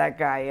 and that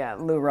guy,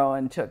 Lou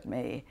Rowan, took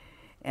me.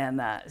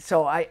 And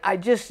so I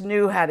just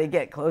knew how to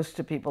get close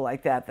to people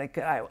like that.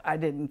 I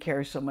didn't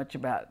care so much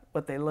about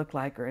what they looked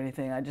like or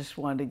anything. I just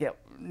wanted to get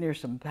near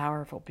some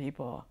powerful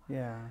people.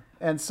 Yeah.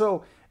 And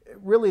so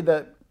really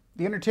the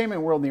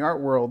entertainment world and the art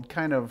world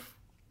kind of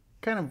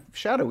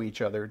shadow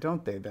each other,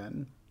 don't they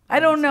then? I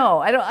don't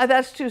know.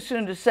 That's too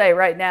soon to say.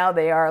 Right now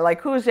they are.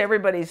 Like, who's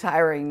everybody's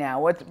hiring now?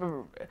 What's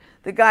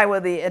the guy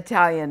with the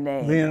Italian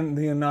name?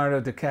 Leonardo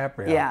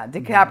DiCaprio. Yeah,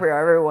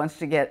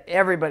 DiCaprio.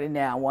 Everybody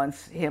now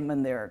wants him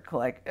in their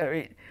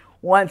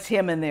wants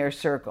him in their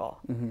circle.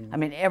 I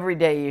mean, every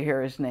day you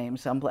hear his name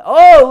someplace.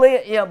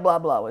 Oh, blah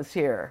blah was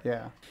here.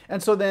 Yeah.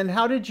 And so then,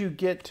 how did you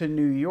get to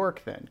New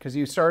York then? Because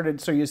you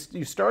started. So you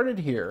started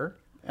here.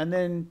 And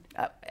then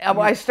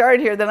I started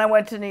here, then I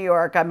went to New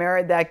York. I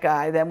married that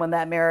guy. Then when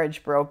that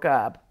marriage broke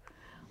up,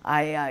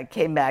 I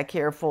came back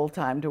here full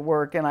time to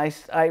work, and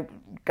I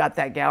got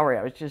that gallery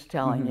I was just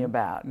telling you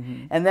about.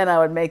 And then I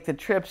would make the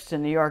trips to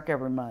New York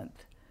every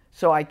month.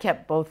 So I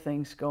kept both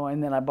things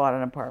going. Then I bought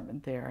an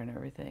apartment there and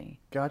everything.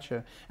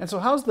 Gotcha. And so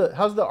how's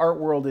the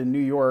art world in New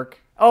York?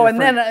 Oh, and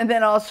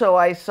then also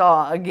I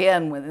saw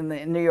again in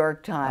the New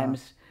York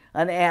Times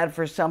an ad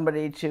for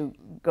somebody to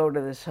go to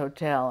this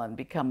hotel and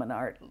become an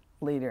art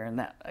leader, and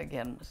that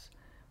again was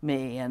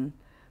me. And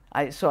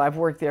so I've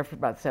worked there for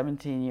about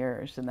 17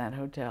 years in that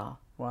hotel.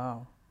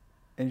 Wow.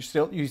 And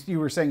you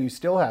were saying you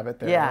still have it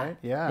there, right?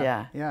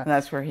 Yeah. And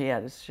that's where he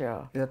had his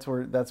show. That's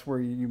where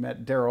you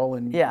met Daryl,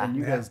 and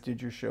you guys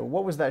did your show.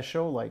 What was that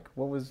show like?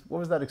 What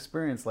was that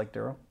experience like,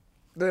 Daryl?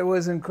 It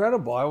was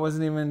incredible. I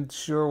wasn't even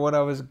sure what I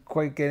was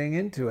quite getting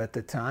into at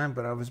the time,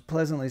 but I was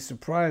pleasantly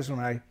surprised when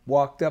I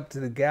walked up to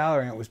the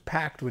gallery and it was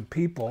packed with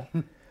people.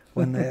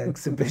 when the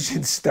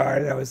exhibition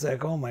started. I was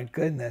like, oh my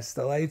goodness,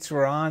 the lights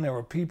were on, there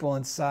were people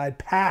inside,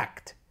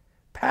 packed.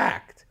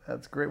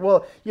 That's great.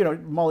 Well, you know,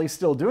 Molly's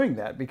still doing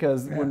that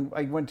because when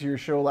I went to your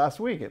show last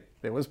week,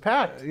 it was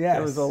packed. Yes.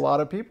 There was a lot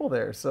of people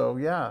there. So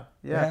yeah.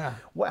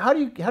 How do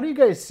you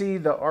guys see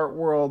the art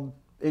world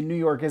in New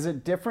York? Is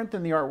it different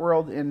than the art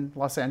world in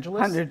Los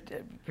Angeles?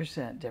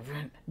 100%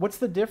 different. What's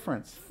the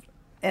difference?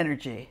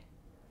 Energy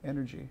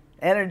Energy.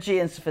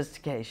 and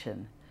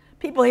sophistication.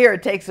 People here,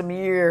 it takes them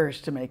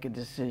years to make a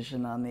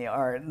decision on the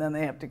art, and then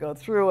they have to go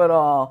through it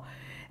all.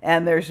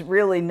 And there's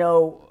really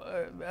no,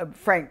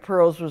 Frank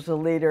Pearls was the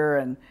leader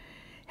and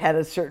had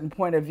a certain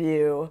point of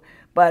view,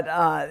 but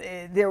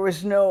there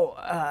was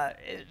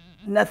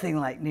nothing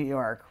like New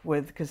York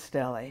with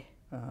Costelli.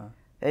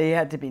 You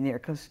had to be near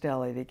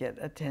Costelli to get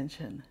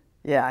attention.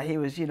 Yeah, he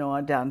was,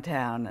 on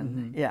downtown,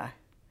 and yeah.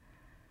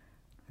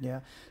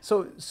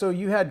 So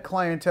you had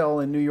clientele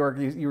in New York.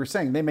 You were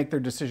saying they make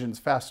their decisions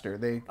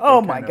faster. Oh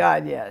my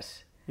God,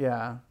 yes.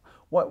 Yeah.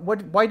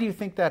 Why do you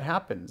think that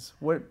happens?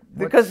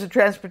 Because the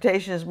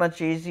transportation is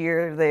much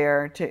easier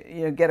there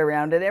to get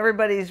around, and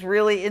everybody's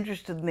really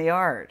interested in the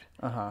art.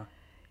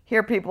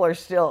 Here, people are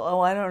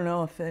still, I don't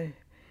know if they,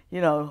 I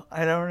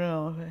don't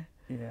know.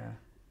 Yeah.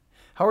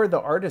 How are the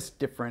artists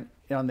different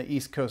on the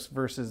East Coast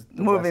versus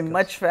the West Moving Coast?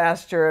 much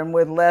faster and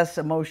with less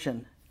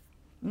emotion.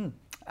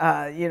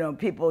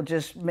 People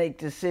just make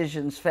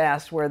decisions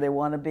fast where they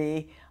want to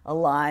be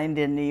aligned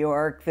in New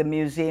York. The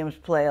museums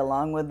play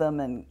along with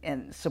them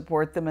and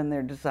support them in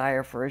their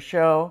desire for a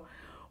show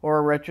or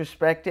a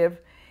retrospective.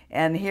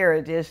 And here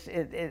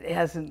it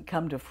hasn't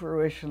come to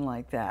fruition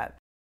like that.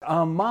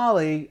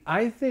 Molly,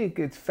 I think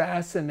it's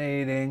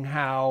fascinating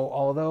how,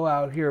 although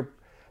out here,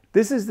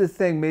 this is the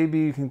thing, maybe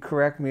you can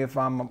correct me if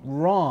I'm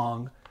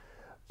wrong,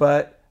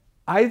 but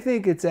I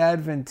think it's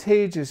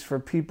advantageous for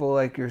people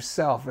like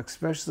yourself,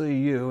 especially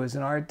you as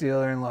an art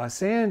dealer in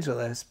Los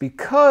Angeles,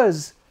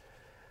 because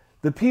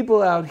the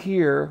people out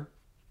here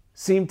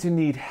seem to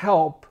need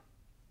help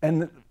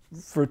and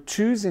for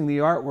choosing the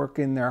artwork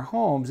in their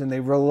homes, and they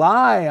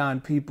rely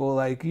on people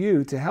like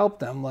you to help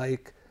them.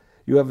 Like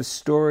you have a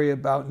story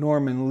about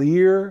Norman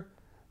Lear,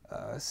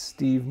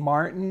 Steve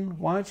Martin.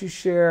 Why don't you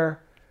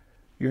share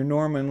your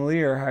Norman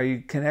Lear, how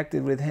you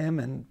connected with him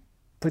and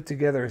put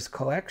together his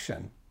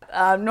collection?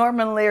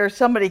 Norman Lear,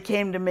 somebody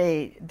came to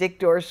me, Dick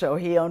Dorso,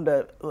 he owned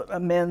a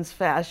men's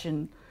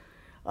fashion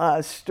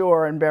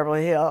store in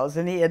Beverly Hills,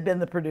 and he had been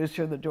the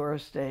producer of the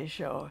Doris Day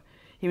show.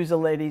 He was a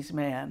ladies'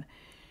 man.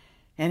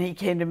 And he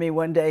came to me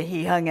one day,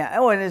 he hung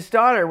out, and his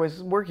daughter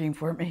was working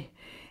for me.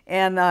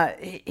 And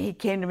he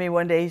came to me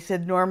one day, he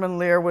said, Norman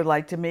Lear would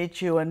like to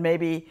meet you, and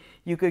maybe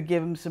you could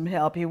give him some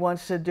help. He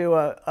wants to do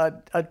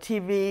a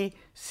TV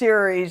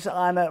series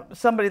on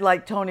somebody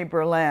like Tony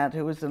Berlant,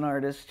 who was an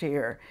artist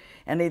here.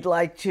 And he'd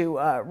like to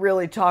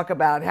really talk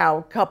about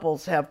how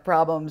couples have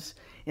problems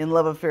in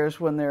love affairs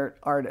when they're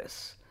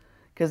artists,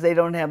 because they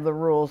don't have the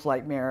rules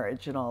like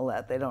marriage and all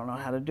that. They don't know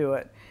how to do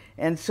it.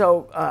 And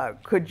so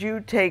could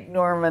you take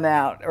Norman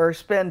out or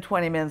spend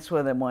 20 minutes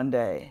with him one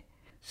day?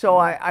 So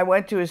I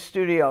went to his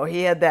studio.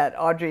 He had that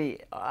Audrey,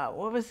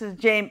 what was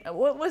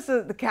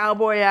the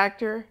cowboy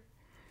actor?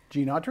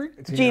 Gene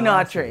Autry? Gene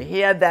Autry. He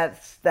had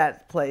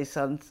that place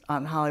on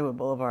Hollywood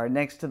Boulevard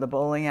next to the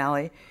bowling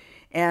alley.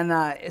 And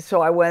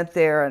so I went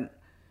there and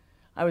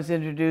I was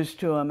introduced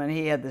to him, and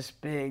he had this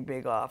big,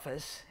 big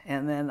office.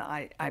 And then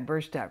I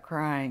burst out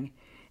crying,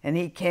 and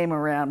he came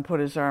around, put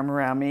his arm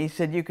around me. He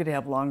said, you could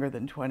have longer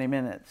than 20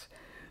 minutes.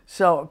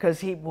 So,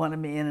 because he wanted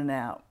me in and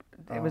out.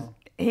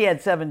 He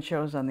had 7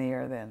 shows on the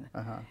air then.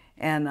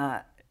 And,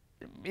 I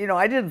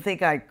didn't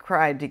think I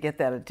cried to get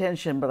that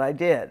attention, but I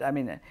did.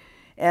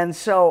 And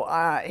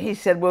so he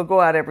said, we'll go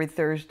out every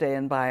Thursday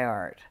and buy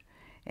art.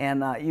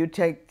 And you'll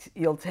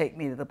take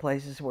me to the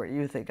places where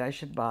you think I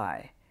should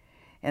buy.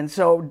 And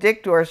so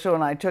Dick Dorso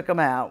and I took him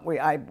out.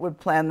 I would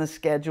plan the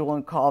schedule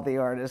and call the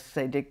artist,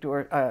 say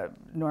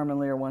Norman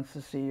Lear wants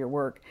to see your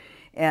work,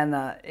 and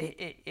I'd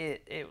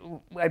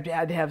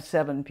have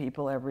 7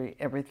 people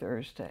every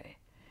Thursday,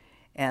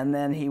 and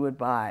then he would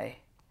buy.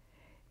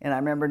 And I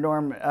remember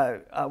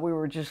we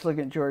were just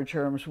looking at George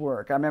Herm's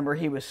work. I remember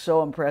he was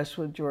so impressed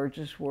with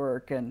George's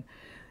work, and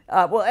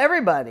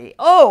everybody.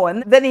 Oh,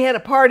 and then he had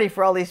a party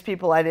for all these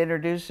people I'd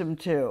introduced him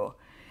to.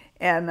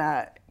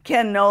 And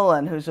Ken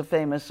Nolan, who's a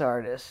famous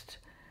artist,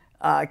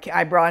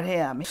 I brought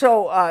him.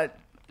 So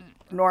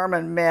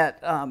Norman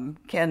met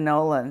Ken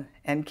Nolan,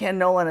 and Ken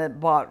Nolan had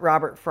bought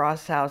Robert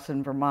Frost's house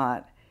in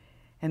Vermont,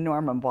 and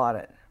Norman bought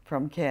it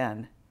from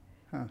Ken.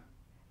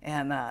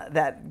 And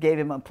that gave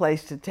him a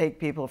place to take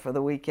people for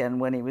the weekend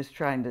when he was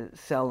trying to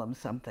sell them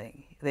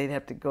something. They'd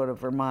have to go to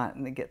Vermont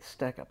and they'd get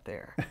stuck up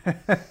there.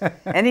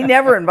 And he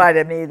never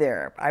invited me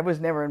there. I was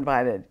never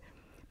invited.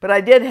 But I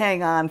did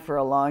hang on for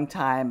a long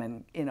time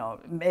and,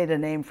 made a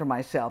name for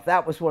myself.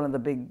 That was one of the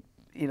big,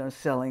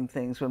 selling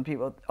things when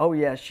people, oh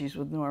yeah, she's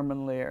with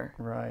Norman Lear.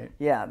 Right.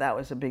 Yeah, that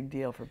was a big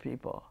deal for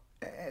people.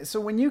 So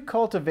when you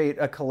cultivate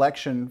a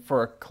collection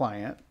for a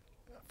client,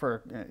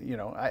 for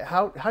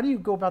how do you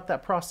go about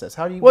that process?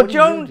 How do you? Well, what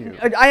Joan, do you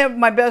do? I have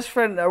my best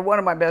friend, or one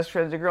of my best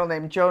friends, a girl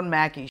named Joan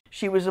Mackey.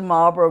 She was a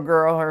Marlboro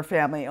girl. Her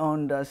family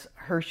owned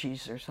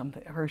Hershey's or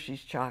something,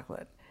 Hershey's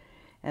chocolate,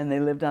 and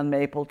they lived on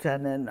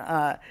Mapleton.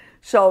 And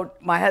so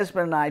my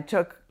husband and I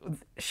took,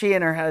 she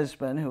and her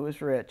husband, who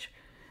was rich,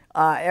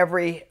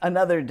 every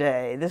another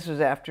day. This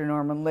was after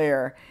Norman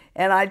Lear,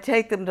 and I'd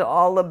take them to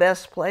all the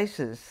best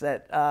places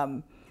that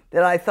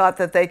I thought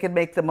that they could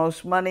make the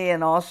most money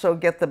and also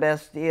get the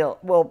best deal.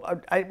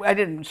 Well, I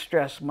didn't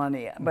stress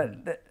money,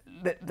 but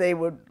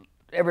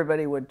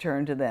everybody would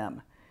turn to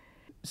them.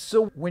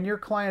 So when your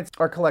clients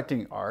are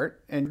collecting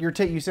art, and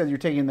you said you're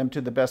taking them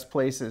to the best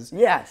places.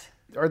 Yes.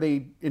 Are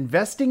they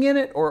investing in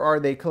it, or are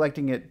they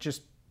collecting it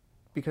just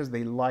because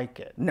they like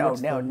it? No,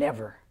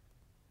 never.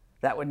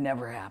 That would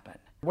never happen.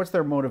 What's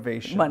their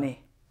motivation?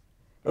 Money.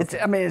 Okay.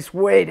 It's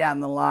way down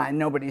the line.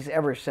 Nobody's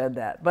ever said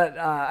that. But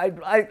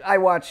I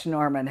watched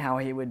Norman, how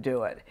he would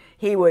do it.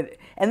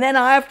 And then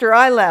after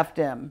I left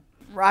him,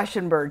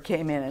 Rauschenberg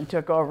came in and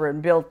took over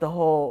and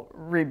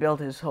rebuilt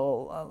his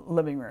whole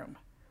living room.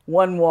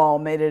 One wall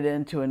made it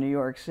into a New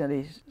York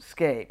City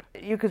scape.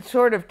 You could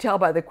sort of tell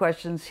by the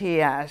questions he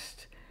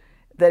asked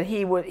that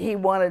he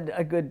wanted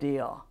a good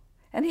deal.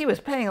 And he was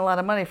paying a lot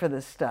of money for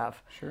this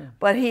stuff. Sure.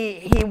 But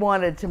he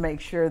wanted to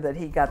make sure that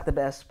he got the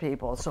best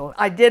people. So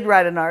I did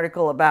write an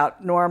article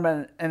about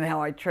Norman and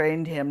how I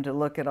trained him to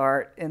look at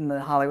art in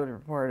the Hollywood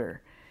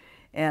Reporter.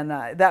 And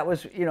that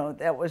was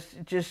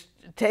just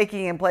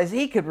taking in place.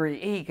 He could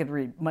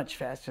read much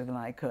faster than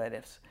I could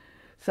if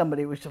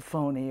somebody was a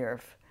phony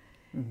or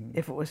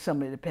if it was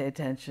somebody to pay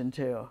attention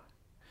to.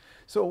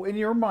 So in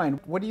your mind,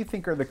 what do you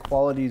think are the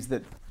qualities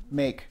that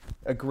make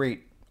a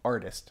great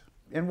artist?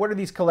 And what are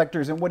these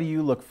collectors, and what do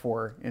you look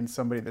for in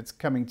somebody that's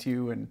coming to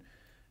you and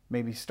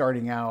maybe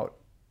starting out?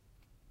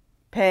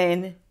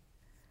 Pain.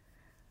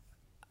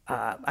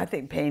 I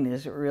think pain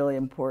is really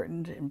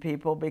important in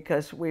people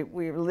because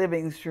we're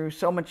living through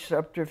so much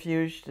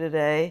subterfuge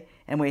today,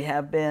 and we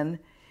have been,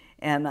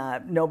 and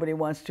nobody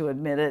wants to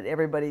admit it.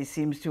 Everybody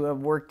seems to have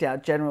worked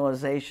out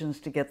generalizations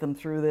to get them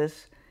through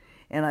this.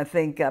 And I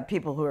think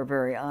people who are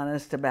very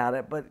honest about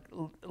it, but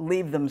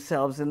leave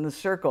themselves in the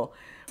circle.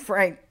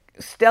 Frank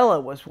Stella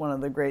was one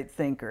of the great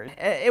thinkers.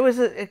 It was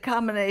a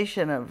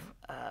combination of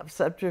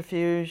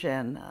subterfuge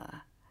and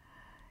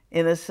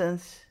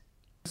innocence.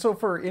 So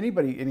for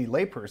anybody, any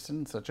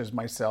layperson, such as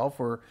myself,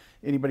 or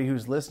anybody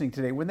who's listening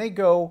today, when they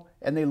go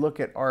and they look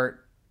at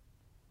art,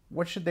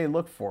 what should they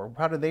look for?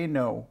 How do they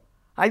know?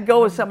 I'd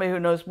go with somebody who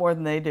knows more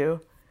than they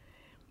do.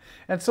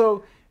 And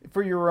so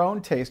for your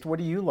own taste, what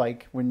do you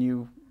like when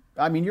you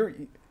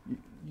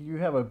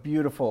have a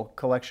beautiful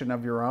collection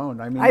of your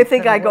own. I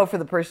think I go for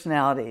the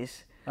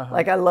personalities.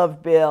 Like I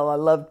loved Bill, I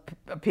loved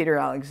Peter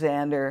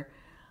Alexander,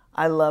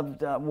 I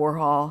loved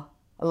Warhol,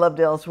 I loved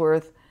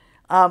Ellsworth.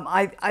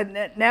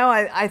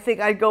 I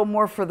think I'd go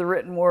more for the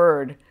written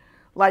word.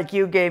 Like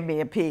you gave me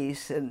a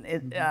piece, and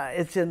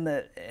it's in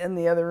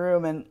the other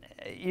room, and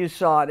you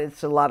saw it.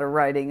 It's a lot of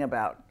writing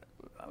about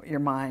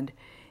your mind,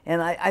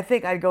 and I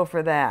think I'd go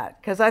for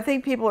that because I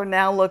think people are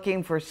now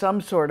looking for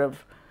some sort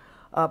of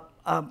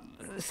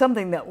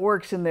something that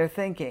works in their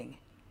thinking.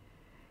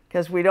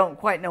 Because we don't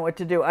quite know what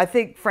to do. I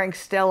think Frank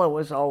Stella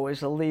was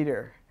always a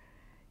leader.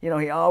 He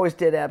always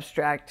did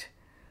abstract,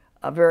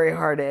 very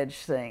hard-edged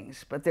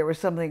things, but there was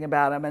something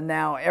about him. And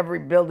now every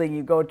building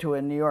you go to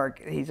in New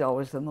York, he's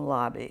always in the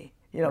lobby.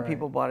 Right.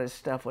 People bought his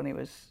stuff when he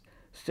was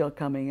still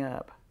coming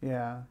up.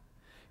 Yeah.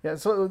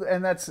 So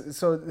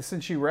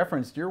since you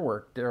referenced your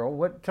work,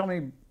 Daryl, tell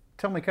me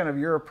kind of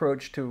your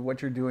approach to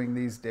what you're doing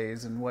these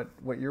days and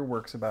what your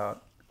work's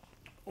about.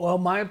 Well,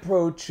 my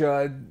approach,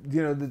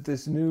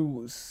 this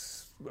new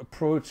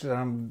approach that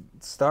I'm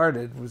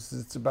started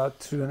it's about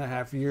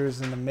 2.5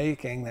 years in the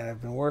making that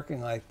I've been working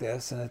like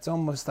this, and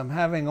I'm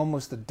having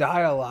almost a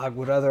dialogue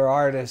with other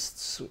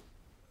artists'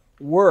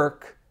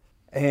 work,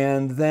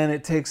 and then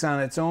it takes on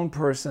its own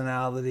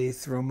personality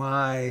through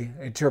my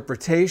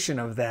interpretation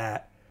of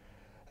that.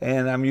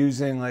 And I'm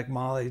using, like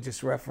Molly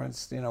just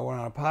referenced, we're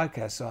on a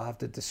podcast, so I'll have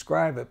to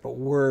describe it, but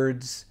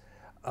words,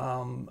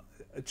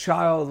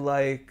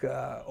 childlike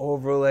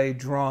overlay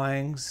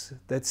drawings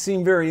that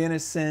seem very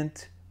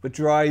innocent but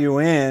draw you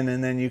in,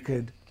 and then you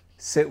could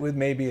sit with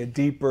maybe a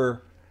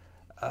deeper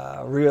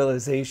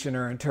realization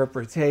or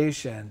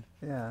interpretation.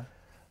 Yeah.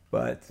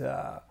 But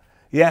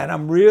and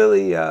I'm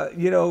really,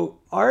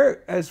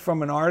 art as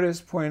from an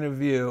artist's point of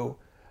view,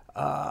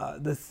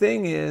 the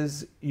thing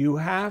is you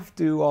have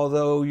to,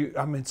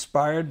 I'm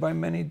inspired by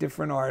many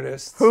different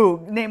artists.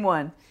 Who? Name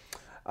one.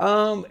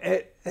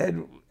 Ed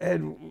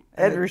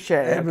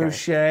Ruscha,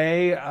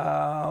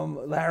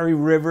 Larry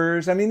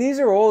Rivers. These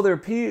are older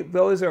people.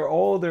 Those are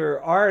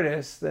older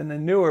artists than the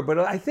newer. But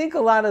I think a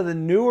lot of the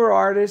newer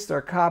artists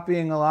are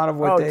copying a lot of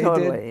what they did. Oh,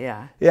 totally,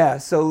 yeah. Yeah,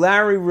 so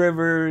Larry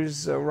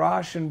Rivers,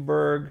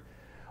 Rauschenberg,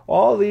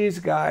 all these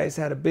guys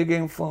had a big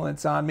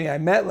influence on me. I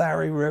met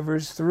Larry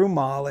Rivers through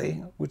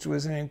Molly, which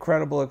was an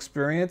incredible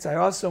experience. I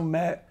also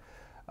met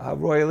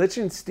Roy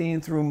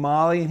Lichtenstein through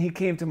Molly, and he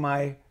came to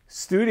my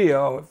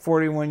studio at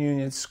 41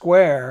 Union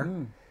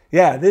Square.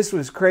 Yeah, this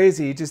was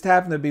crazy. He just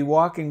happened to be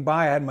walking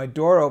by. I had my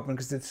door open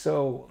because it's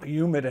so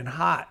humid and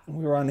hot.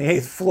 We were on the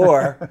 8th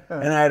floor,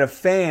 and I had a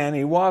fan.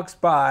 He walks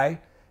by.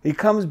 He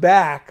comes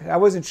back. I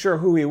wasn't sure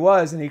who he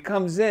was, and he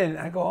comes in.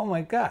 I go, oh,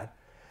 my God.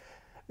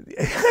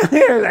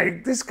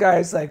 Like, this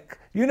guy's like,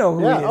 you know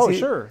who he is. Oh,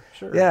 sure.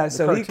 Yeah, The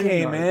so he cartoon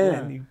came art, in, yeah.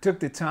 and he took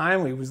the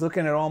time. He was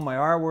looking at all my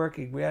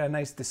artwork. We had a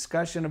nice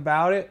discussion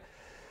about it.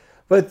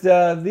 But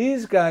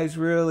these guys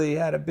really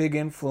had a big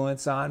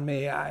influence on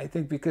me. I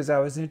think because I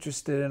was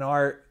interested in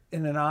art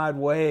in an odd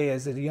way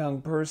as a young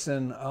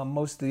person.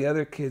 Most of the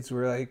other kids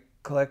were like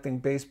collecting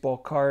baseball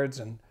cards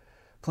and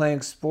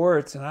playing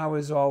sports, and I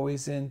was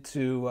always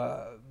into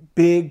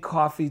big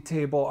coffee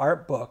table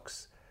art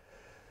books.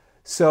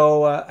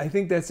 So I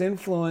think that's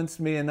influenced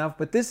me enough.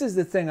 But this is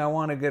the thing I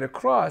want to get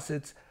across.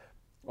 It's,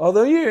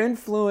 although you're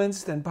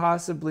influenced and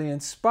possibly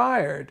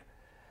inspired,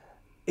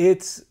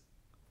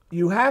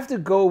 you have to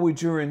go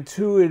with your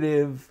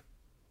intuitive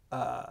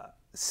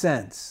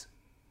sense.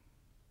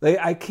 Like,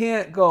 I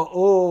can't go,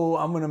 oh,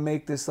 I'm going to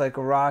make this like a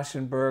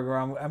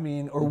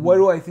Rauschenberg, or what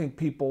do I think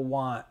people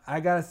want? I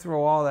got to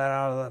throw all that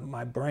out of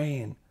my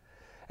brain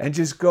and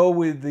just go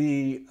with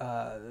the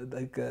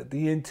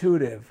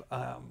intuitive,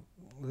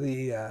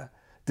 the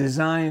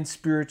design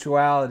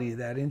spirituality,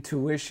 that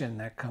intuition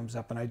that comes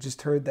up. And I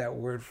just heard that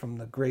word from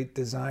the great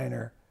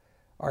designer,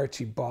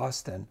 Archie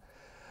Boston.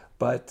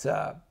 But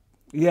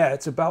yeah,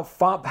 it's about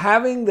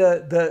having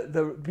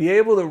the be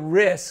able to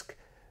risk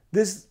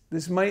this.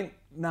 This might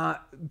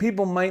not,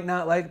 people might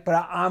not like,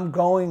 but I'm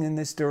going in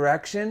this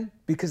direction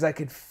because I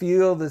could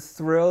feel the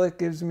thrill it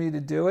gives me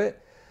to do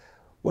it.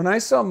 When I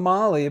saw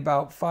Molly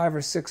about 5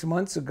 or 6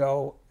 months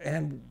ago,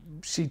 and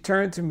she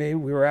turned to me,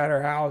 we were at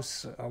her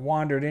house, I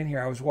wandered in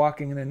here, I was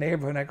walking in the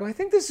neighborhood, and I go, I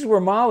think this is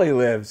where Molly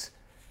lives.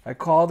 I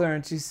called her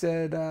and she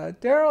said,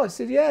 Daryl. I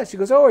said, yeah. She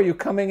goes, oh, are you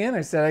coming in?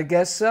 I said, I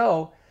guess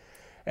so.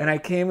 And I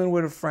came in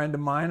with a friend of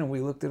mine, and we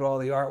looked at all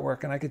the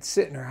artwork, and I could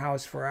sit in her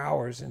house for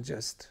hours and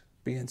just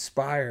be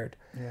inspired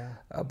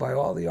by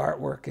all the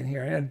artwork in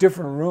here. In a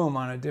different room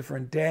on a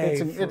different day.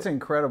 It's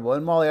incredible.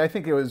 And Molly, I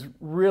think it was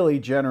really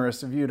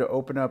generous of you to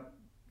open up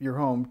your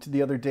home to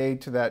the other day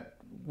to that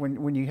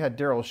when you had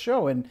Daryl's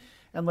show and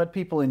let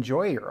people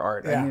enjoy your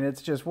art. Yeah. I mean,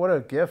 it's just what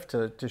a gift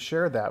to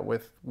share that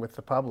with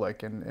the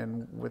public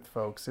and with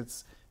folks.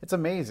 It's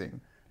amazing.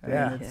 I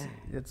mean,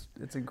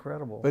 it's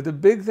incredible. But the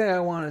big thing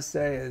I want to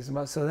say is,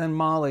 so then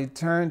Molly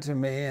turned to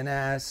me and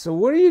asked, so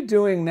what are you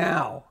doing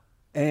now?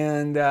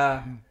 And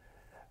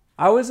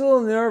I was a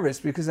little nervous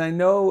because I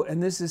know,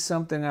 and this is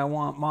something I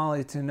want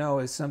Molly to know,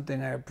 is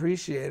something I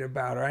appreciate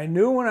about her. I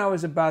knew when I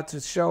was about to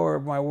show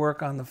her my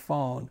work on the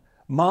phone,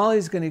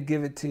 Molly's going to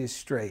give it to you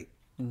straight.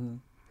 Mm-hmm.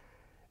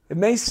 It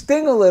may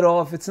sting a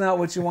little if it's not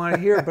what you want to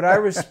hear, but I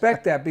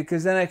respect that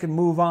because then I can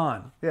move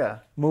on. Yeah.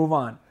 Move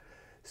on.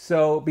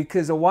 So,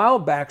 because a while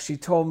back she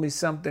told me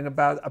something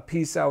about a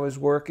piece I was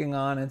working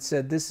on and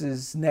said, this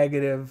is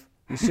negative,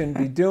 you shouldn't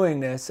be doing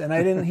this. And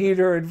I didn't heed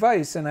her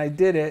advice, and I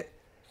did it,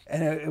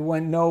 and it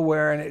went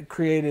nowhere, and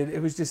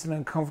it was just an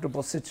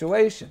uncomfortable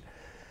situation.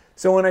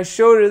 So when I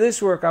showed her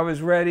this work, I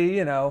was ready,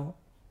 and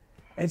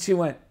she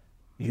went,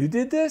 you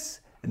did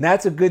this? And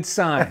that's a good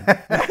sign.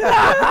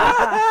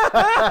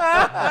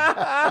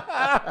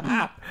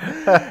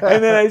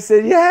 And then I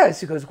said, yeah.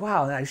 She goes,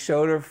 wow. And I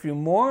showed her a few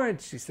more,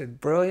 and she said,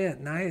 brilliant,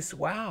 nice,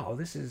 wow,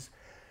 this is...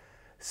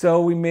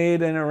 So we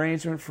made an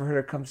arrangement for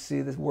her to come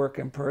see this work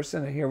in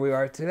person, and here we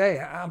are today.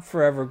 I'm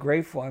forever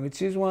grateful. I mean,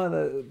 she's one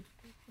of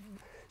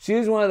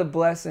the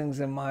blessings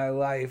in my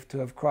life to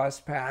have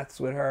crossed paths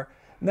with her,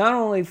 not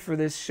only for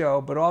this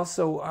show, but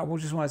also, I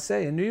just want to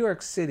say, in New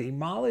York City,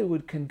 Molly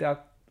would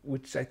conduct,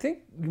 which I think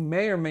you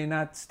may or may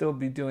not still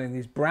be doing,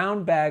 these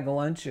brown bag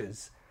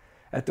lunches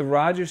at the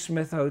Roger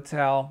Smith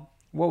Hotel.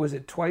 What was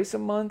it, twice a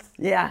month?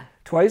 Yeah.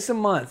 Twice a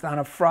month on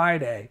a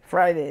Friday.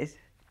 Fridays.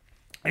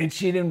 And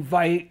she'd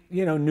invite,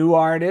 new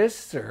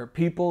artists or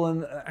people.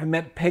 And I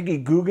met Peggy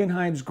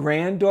Guggenheim's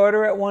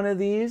granddaughter at one of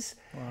these.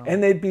 Wow.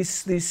 And they'd be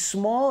these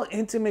small,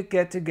 intimate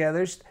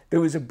get-togethers. There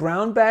was a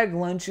brown bag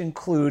lunch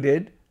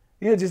included,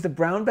 just a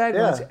brown bag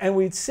lunch. And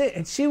we'd sit,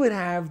 and she would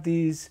have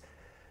these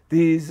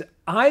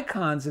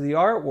icons of the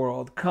art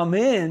world come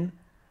in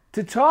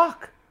to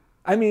talk.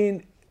 I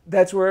mean,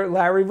 that's where I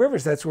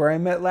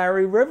met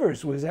Larry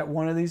Rivers, was at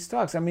one of these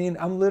talks. I mean,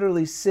 I'm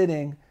literally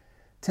sitting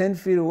 10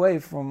 feet away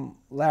from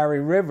Larry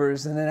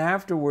Rivers, and then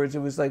afterwards it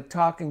was like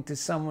talking to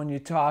someone you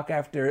talk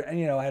after,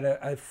 at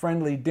a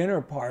friendly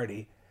dinner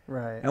party.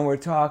 Right. And we're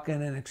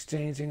talking and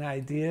exchanging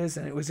ideas,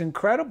 and it was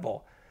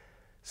incredible.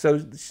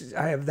 So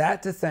I have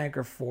that to thank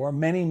her for.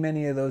 Many,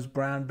 many of those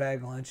brown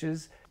bag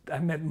lunches. I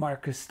met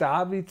Mark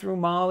Costavi through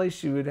Molly.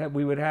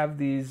 We would have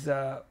these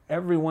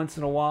every once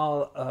in a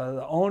while.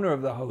 The owner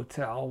of the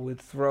hotel would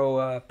throw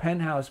a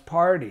penthouse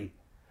party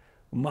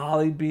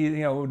Molly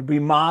would be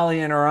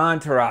Molly and her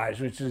entourage,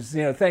 which is,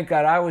 thank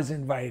God I was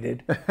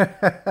invited.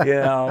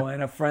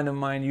 And a friend of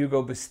mine,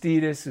 Hugo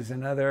Bastidas, is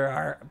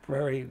another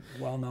very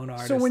well-known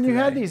artist. So when you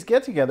today. had these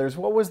get-togethers,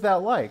 what was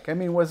that like? I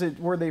mean,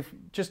 were they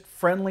just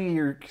friendly?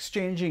 You're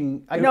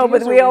exchanging ideas? No,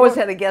 but we always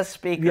had a guest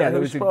speaker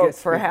who spoke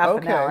for half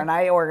an hour, and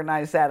I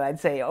organized that. I'd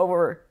say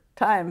over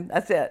time,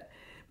 that's it.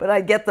 But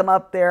I'd get them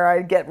up there.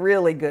 I'd get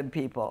really good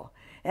people.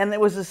 And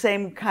it was the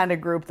same kind of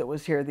group that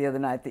was here the other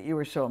night that you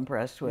were so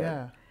impressed with.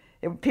 Yeah.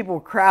 People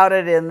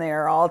crowded in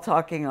there, all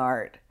talking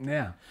art.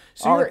 Yeah.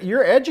 So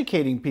you're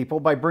educating people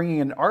by bringing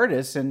in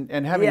artists and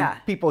having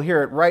people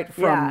hear it right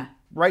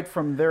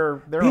from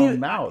their own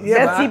mouths.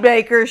 Yeah, Betsy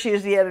Baker, she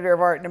was the editor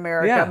of Art in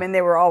America. Yeah. I mean,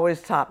 they were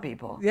always top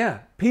people. Yeah,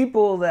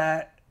 people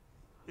that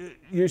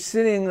you're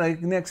sitting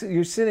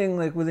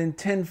within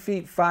 10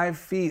 feet, 5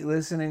 feet,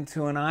 listening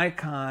to an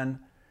icon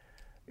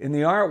in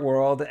the art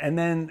world, and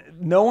then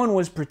no one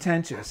was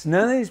pretentious.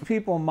 None of these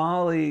people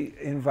Molly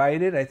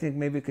invited, I think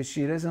maybe because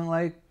she doesn't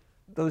like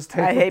those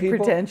type of people. I hate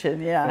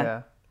pretension,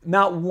 yeah.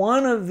 Not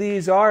one of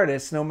these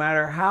artists, no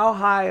matter how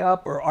high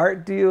up, or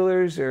art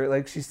dealers, or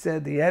like she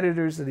said, the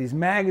editors of these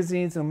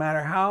magazines, no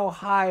matter how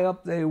high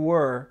up they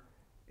were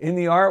in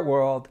the art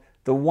world,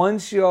 the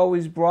ones she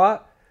always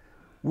brought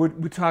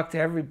would talk to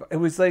everybody. It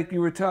was like you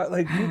were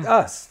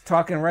us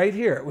talking right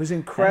here. It was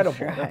incredible.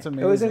 That's right. That's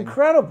amazing. It was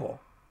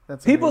incredible.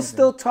 That's People amazing.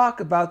 still talk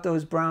about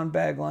those brown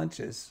bag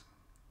lunches.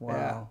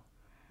 Wow.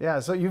 Yeah,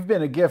 so you've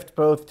been a gift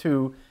both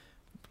to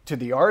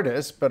the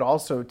artists, but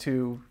also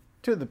to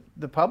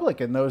the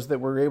public and those that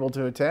were able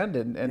to attend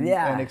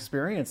and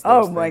experience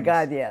those my things.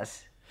 God,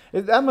 yes.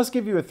 That must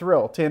give you a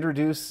thrill to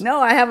introduce. No,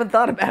 I haven't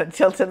thought about it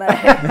till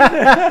tonight.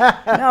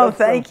 No,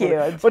 thank you.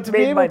 It's But to be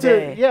made my able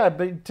day.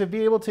 but to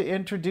be able to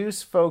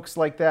introduce folks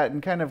like that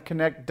and kind of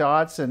connect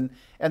dots and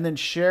then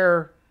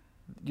share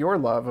your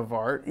love of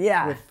art.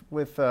 Yeah.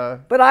 With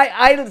But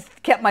I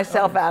kept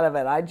myself out of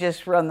it. I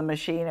just run the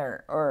machine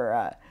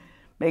or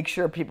make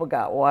sure people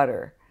got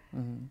water.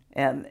 Mm-hmm.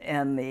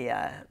 And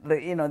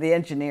the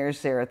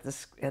engineers there at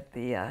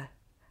the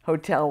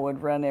hotel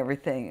would run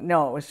everything.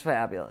 No, it was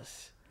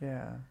fabulous.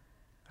 Yeah.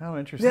 How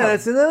interesting. Yeah,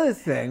 that's another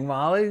thing,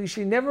 Molly.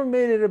 She never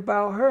made it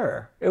about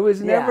her. It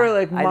was never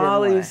like I didn't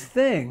Molly's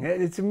thing.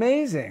 It's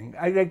amazing.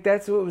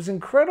 That's what was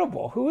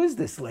incredible. Who is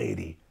this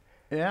lady?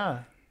 Yeah.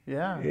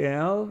 Yeah. You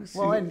know?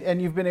 Well,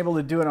 and you've been able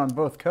to do it on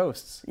both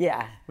coasts.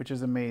 Yeah. Which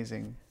is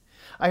amazing.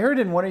 I heard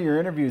in one of your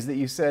interviews that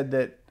you said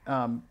that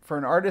for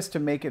an artist to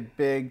make it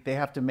big, they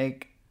have to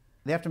make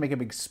a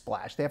big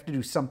splash. They have to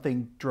do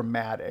something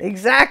dramatic.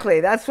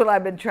 Exactly. That's what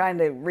I've been trying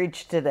to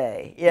reach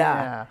today.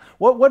 Yeah.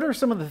 What are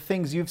some of the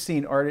things you've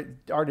seen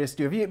artists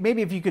do?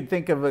 Maybe if you could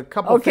think of a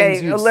couple of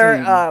things you've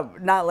seen.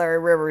 Not Larry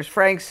Rivers,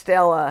 Frank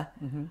Stella,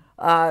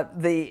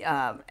 the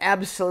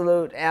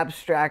absolute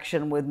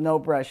abstraction with no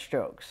brush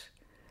strokes.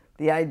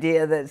 The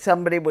idea that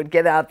somebody would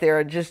get out there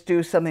and just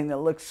do something that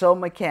looks so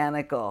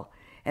mechanical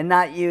and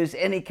not use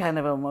any kind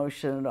of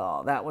emotion at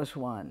all. That was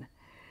one.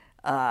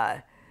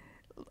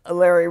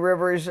 Larry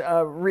Rivers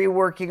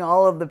reworking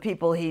all of the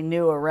people he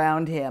knew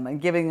around him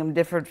and giving them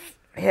different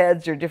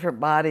heads or different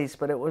bodies,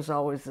 but it was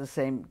always the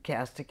same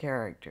cast of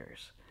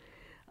characters.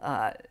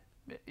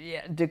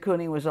 de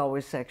Kooning was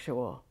always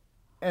sexual.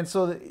 And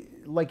so,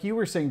 like you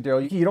were saying,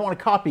 Daryl, you don't want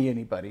to copy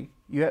anybody,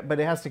 but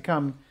it has to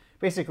come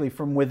basically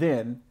from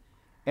within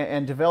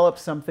and develop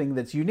something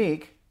that's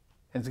unique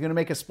and it's going to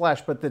make a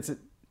splash, but it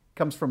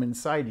comes from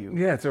inside you.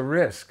 Yeah, it's a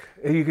risk.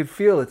 You could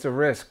feel it's a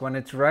risk. When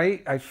it's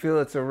right, I feel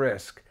it's a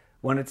risk.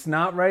 When it's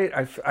not right,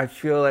 I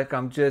feel like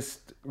I'm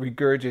just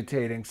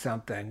regurgitating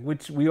something,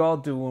 which we all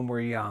do when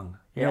we're young.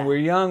 You know, we're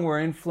young, we're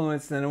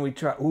influenced, and then we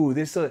try,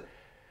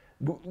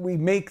 we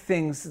make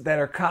things that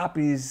are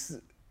copies,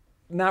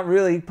 not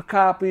really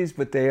copies,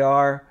 but they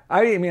are.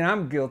 I mean,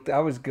 I'm guilty. I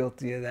was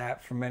guilty of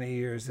that for many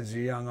years as a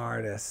young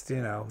artist,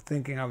 you know,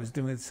 thinking I was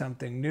doing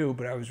something new,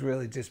 but I was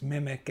really just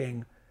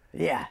mimicking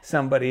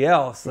somebody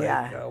else,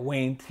 like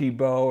Wayne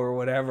Thiebaud or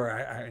whatever.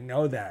 I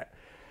know that.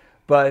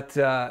 But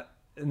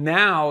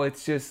now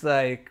it's just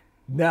like,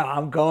 no,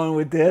 I'm going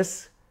with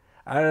this.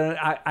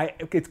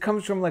 It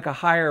comes from like a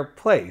higher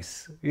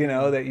place, you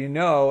know, that you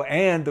know,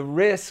 and the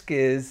risk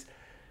is,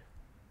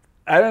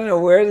 I don't know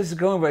where this is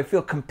going, but I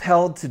feel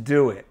compelled to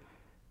do it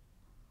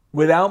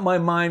without my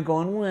mind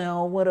going,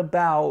 well, what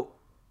about,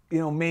 you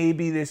know,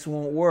 maybe this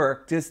won't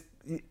work. Just,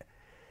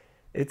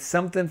 it's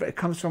something, it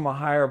comes from a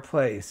higher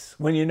place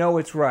when you know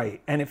it's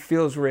right and it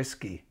feels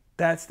risky.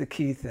 That's the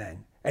key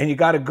thing. And you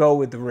got to go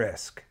with the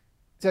risk.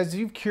 As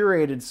you've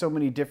curated so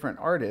many different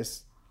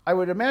artists, I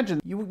would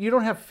imagine you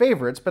don't have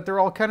favorites, but they're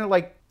all kind of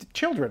like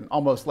children,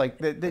 almost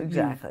like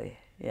exactly.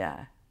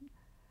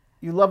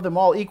 You love them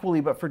all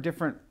equally, but for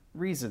different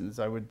reasons,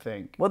 I would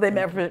think. Well, they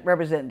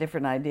represent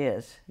different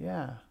ideas.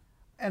 Yeah.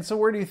 And so,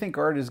 where do you think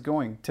art is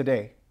going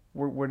today?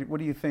 What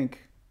do you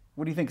think?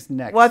 What do you think's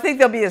next? Well, I think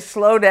there'll be a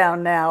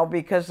slowdown now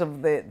because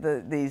of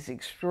these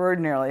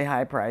extraordinarily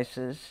high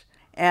prices,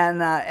 and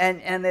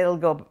it'll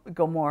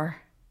go more.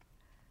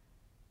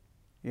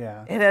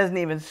 Yeah. It hasn't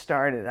even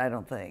started, I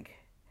don't think.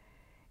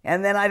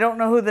 And then I don't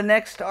know who the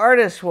next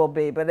artist will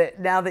be, but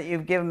now that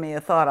you've given me a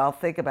thought, I'll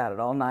think about it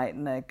all night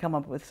and come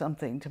up with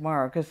something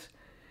tomorrow, because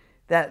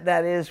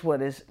that is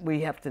what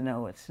we have to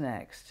know what's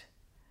next.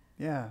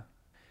 Yeah.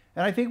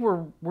 And I think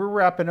we're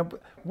wrapping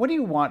up. What do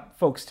you want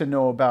folks to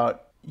know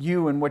about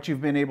you and what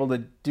you've been able to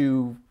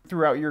do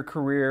throughout your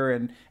career,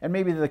 and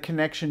maybe the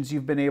connections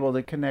you've been able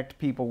to connect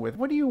people with?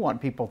 What do you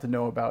want people to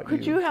know about you?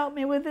 Could you help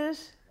me with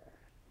this?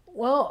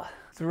 Well,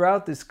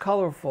 throughout this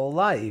colorful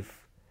life,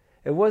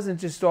 it wasn't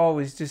just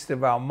always just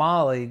about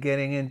Molly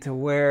getting into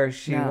where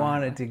she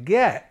wanted to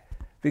get,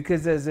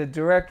 because as a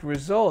direct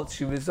result,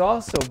 she was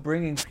also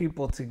bringing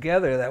people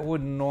together that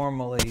wouldn't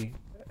normally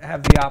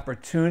have the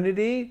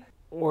opportunity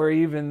or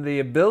even the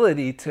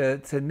ability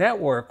to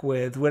network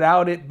with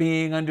without it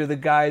being under the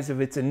guise of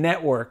it's a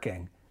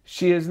networking.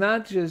 She has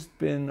not just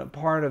been a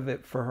part of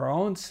it for her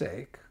own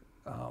sake.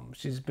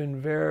 She's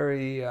been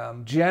very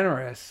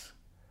generous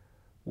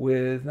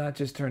with not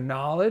just her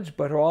knowledge,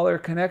 but all her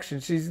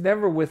connections. She's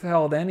never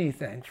withheld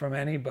anything from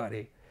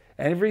anybody.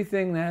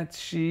 Everything that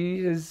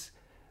she has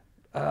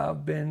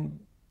been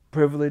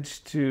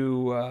privileged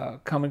to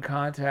come in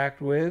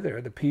contact with,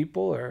 or the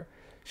people, or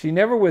she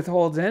never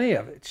withholds any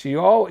of it.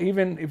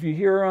 Even if you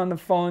hear her on the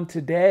phone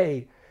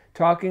today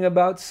talking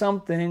about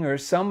something or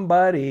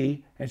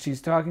somebody, and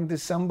she's talking to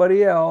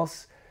somebody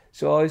else,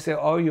 she'll always say,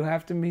 oh, you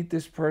have to meet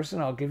this person,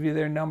 I'll give you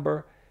their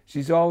number.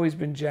 She's always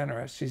been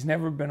generous. She's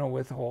never been a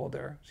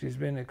withholder. She's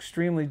been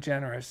extremely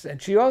generous. And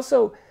she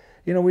also,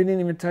 we didn't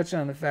even touch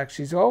on the fact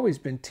she's always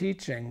been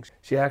teaching.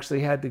 She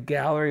actually had the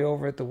gallery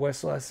over at the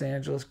West Los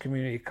Angeles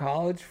Community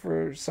College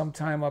for some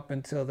time up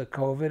until the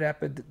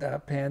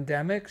COVID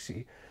pandemic.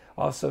 She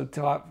also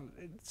taught,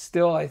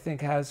 still I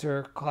think has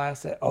her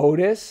class at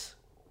Otis,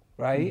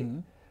 right? Mm-hmm.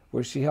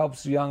 Where she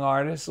helps young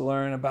artists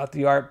learn about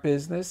the art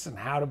business and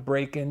how to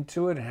break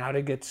into it and how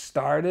to get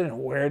started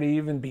and where to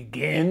even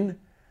begin.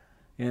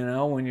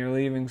 When you're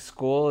leaving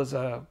school as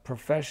a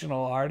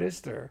professional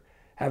artist or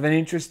have an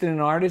interest in an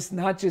artist,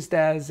 not just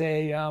as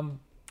a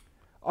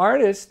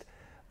artist,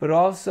 but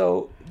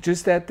also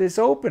just at this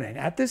opening.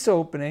 At this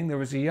opening, there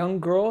was a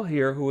young girl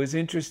here who was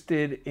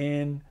interested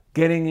in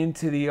getting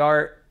into the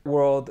art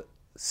world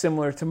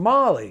similar to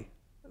Molly,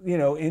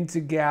 into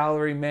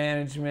gallery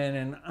management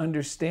and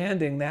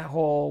understanding that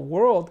whole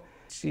world.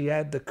 She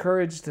had the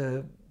courage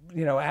to,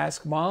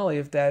 ask Molly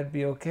if that'd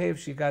be okay if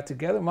she got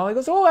together. Molly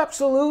goes, oh,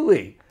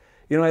 absolutely.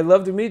 I'd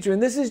love to meet you.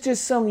 And this is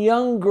just some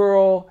young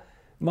girl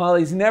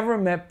Molly's never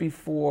met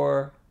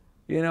before.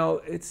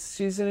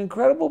 She's an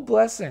incredible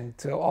blessing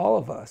to all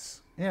of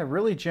us. Yeah,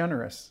 really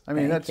generous. I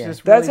mean, Thank you.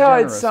 just really That's how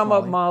generous, I'd sum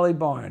Molly. up Molly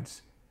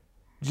Barnes.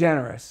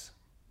 Generous.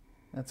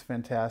 That's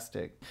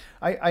fantastic.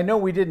 I know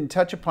we didn't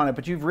touch upon it,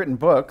 but you've written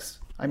books.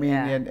 I mean,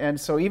 Yeah. and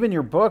so even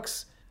your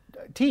books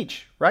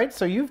teach, right?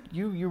 So you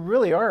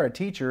really are a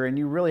teacher, and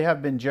you really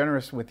have been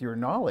generous with your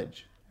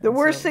knowledge. The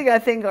worst thing I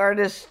think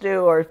artists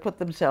do is put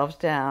themselves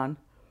down.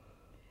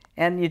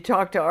 And you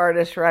talk to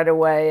artists right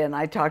away, and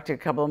I talk to a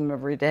couple of them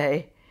every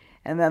day,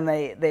 and then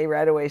they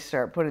right away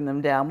start putting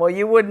them down. Well,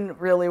 you wouldn't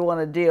really want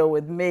to deal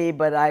with me,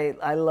 but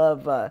I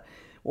love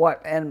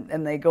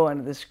and they go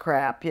into this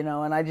crap,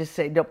 and I just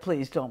say, no,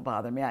 please don't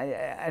bother me.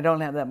 I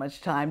don't have that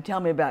much time. Tell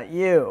me about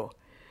you.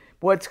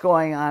 What's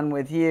going on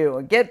with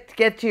you? Get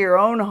to your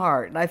own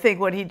heart. And I think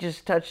what he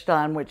just touched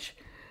on, which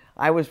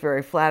I was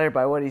very flattered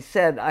by what he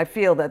said, I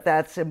feel that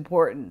that's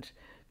important,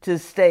 to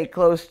stay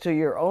close to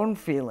your own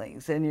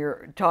feelings,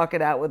 and talk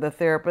it out with a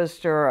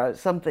therapist or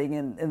something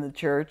in the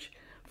church.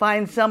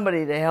 Find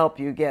somebody to help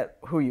you get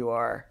who you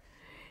are,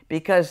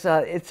 because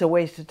it's a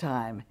waste of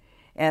time.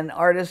 And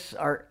artists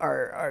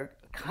are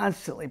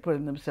constantly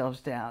putting themselves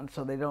down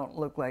so they don't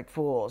look like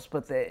fools,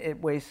 but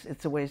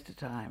it's a waste of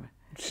time.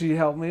 She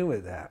helped me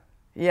with that.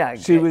 Yeah.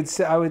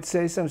 I would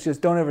say something. She goes,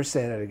 don't ever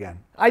say that again.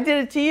 I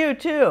did it to you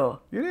too.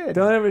 You did.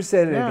 Don't ever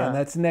say that Yeah. again.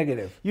 That's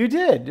negative. You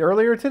did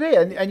earlier today,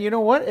 and you know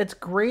what? It's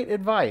great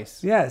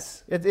advice.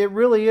 Yes. It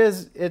really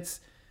is.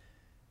 It's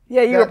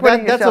Yeah, you were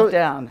putting that's yourself a-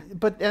 down.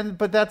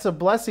 But that's a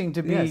blessing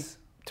to be Yes.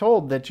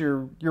 told that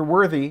you're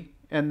worthy,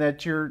 and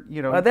that you're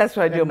Well, that's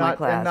what I do and in my not-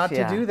 class, and not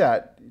yeah. to do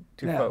that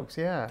to Yeah. folks.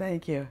 Yeah.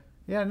 Thank you.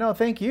 Yeah, no,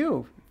 thank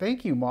you,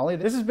 Molly.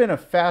 This has been a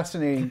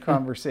fascinating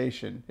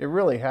conversation. It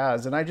really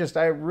has, and I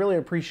really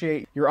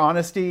appreciate your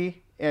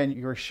honesty and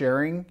your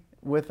sharing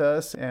with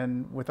us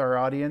and with our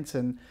audience.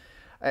 And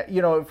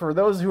for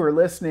those who are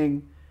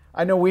listening,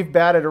 I know we've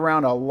batted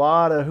around a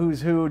lot of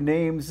who's who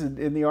names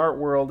in the art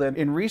world, and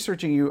in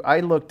researching you, I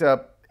looked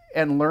up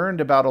and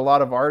learned about a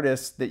lot of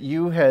artists that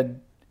you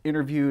had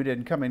interviewed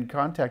and come in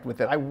contact with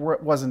that I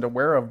wasn't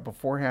aware of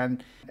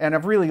beforehand. And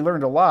I've really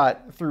learned a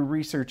lot through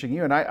researching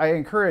you. And I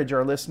encourage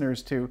our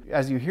listeners to,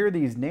 as you hear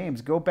these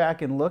names, go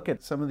back and look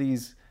at some of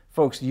these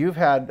folks you've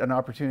had an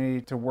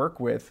opportunity to work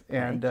with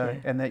and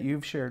Thank you. and that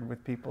you've shared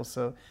with people.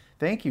 So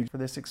thank you for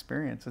this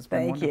experience. It's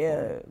been Thank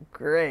wonderful. you.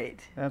 Great.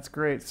 That's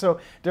great.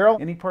 So,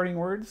 Daryl, any parting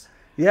words?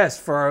 Yes,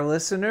 for our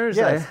listeners,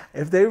 Yes.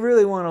 if they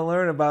really want to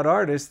learn about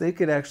artists, they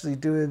could actually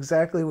do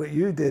exactly what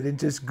you did and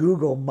just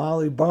Google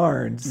Molly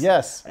Barnes.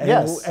 Yes,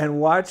 yes. And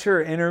watch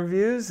her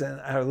interviews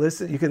and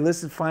listen. You can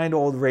find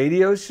old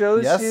radio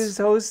shows Yes. she's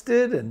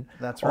hosted, and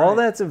That's all right.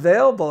 that's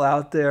available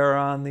out there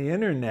on the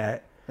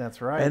internet.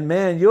 That's right. And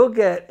man, you'll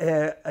get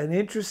an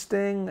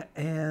interesting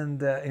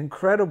and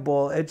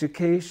incredible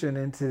education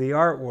into the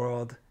art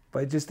world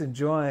by just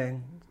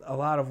enjoying a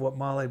lot of what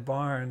Molly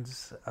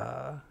Barnes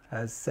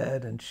has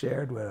said and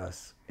shared with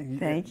us.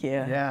 Thank you.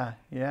 Yeah,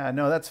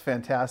 no, that's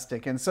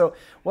fantastic. And so,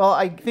 well,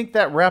 I think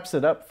that wraps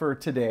it up for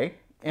today.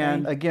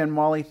 And again,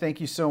 Molly, thank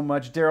you so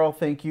much. Daryl,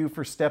 thank you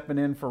for stepping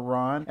in for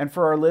Ron. And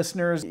for our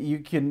listeners, you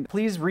can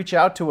please reach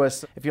out to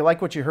us. If you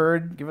like what you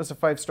heard, give us a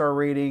 5-star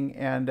rating.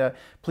 And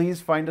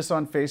please find us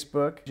on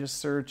Facebook. Just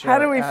search. How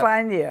do we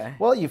find you?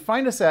 Well, you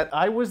find us at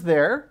I Was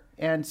There.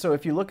 And so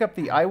if you look up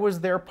the I Was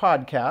There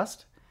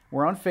podcast,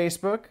 we're on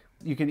Facebook.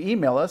 You can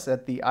email us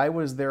at the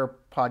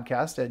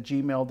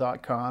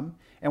iwastherepodcast@gmail.com.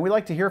 And we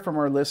like to hear from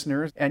our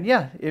listeners. And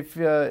yeah, if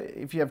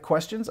you have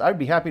questions, I'd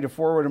be happy to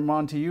forward them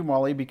on to you,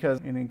 Molly, because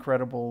an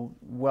incredible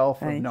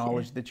wealth of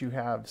knowledge that you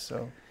have.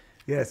 So,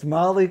 yes,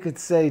 Molly could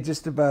say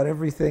just about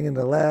everything in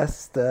the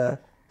last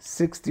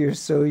 60 or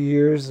so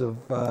years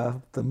of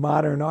the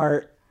modern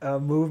art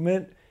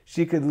movement.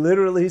 She could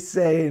literally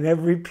say in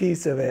every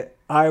piece of it,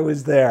 I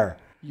was there.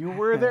 you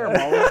were there,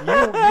 Molly. You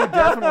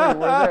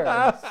definitely were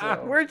there.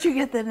 So. Where'd you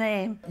get the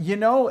name? You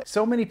know,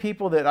 so many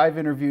people that I've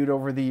interviewed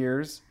over the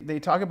years, they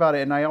talk about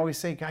it, and I always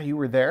say, God, you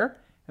were there?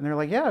 And they're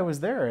like, yeah, I was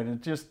there. And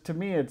it just, to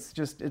me, it's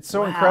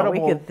so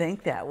incredible. We could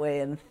think that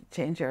way and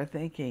change our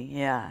thinking.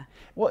 Yeah.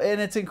 Well,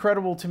 and it's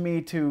incredible to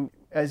me to,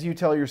 as you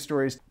tell your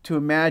stories, to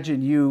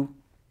imagine you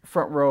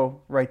front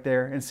row right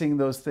there and seeing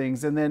those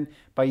things. And then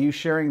by you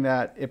sharing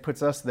that, it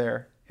puts us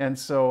there. And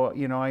so,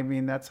 you know, I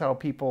mean, that's how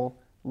people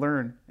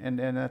learn, and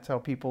that's how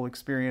people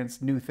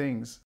experience new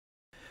things.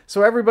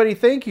 So everybody,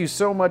 thank you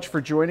so much for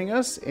joining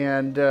us,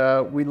 and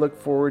we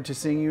look forward to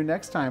seeing you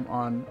next time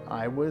on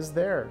I Was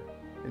There.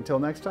 Until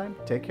next time,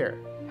 take care.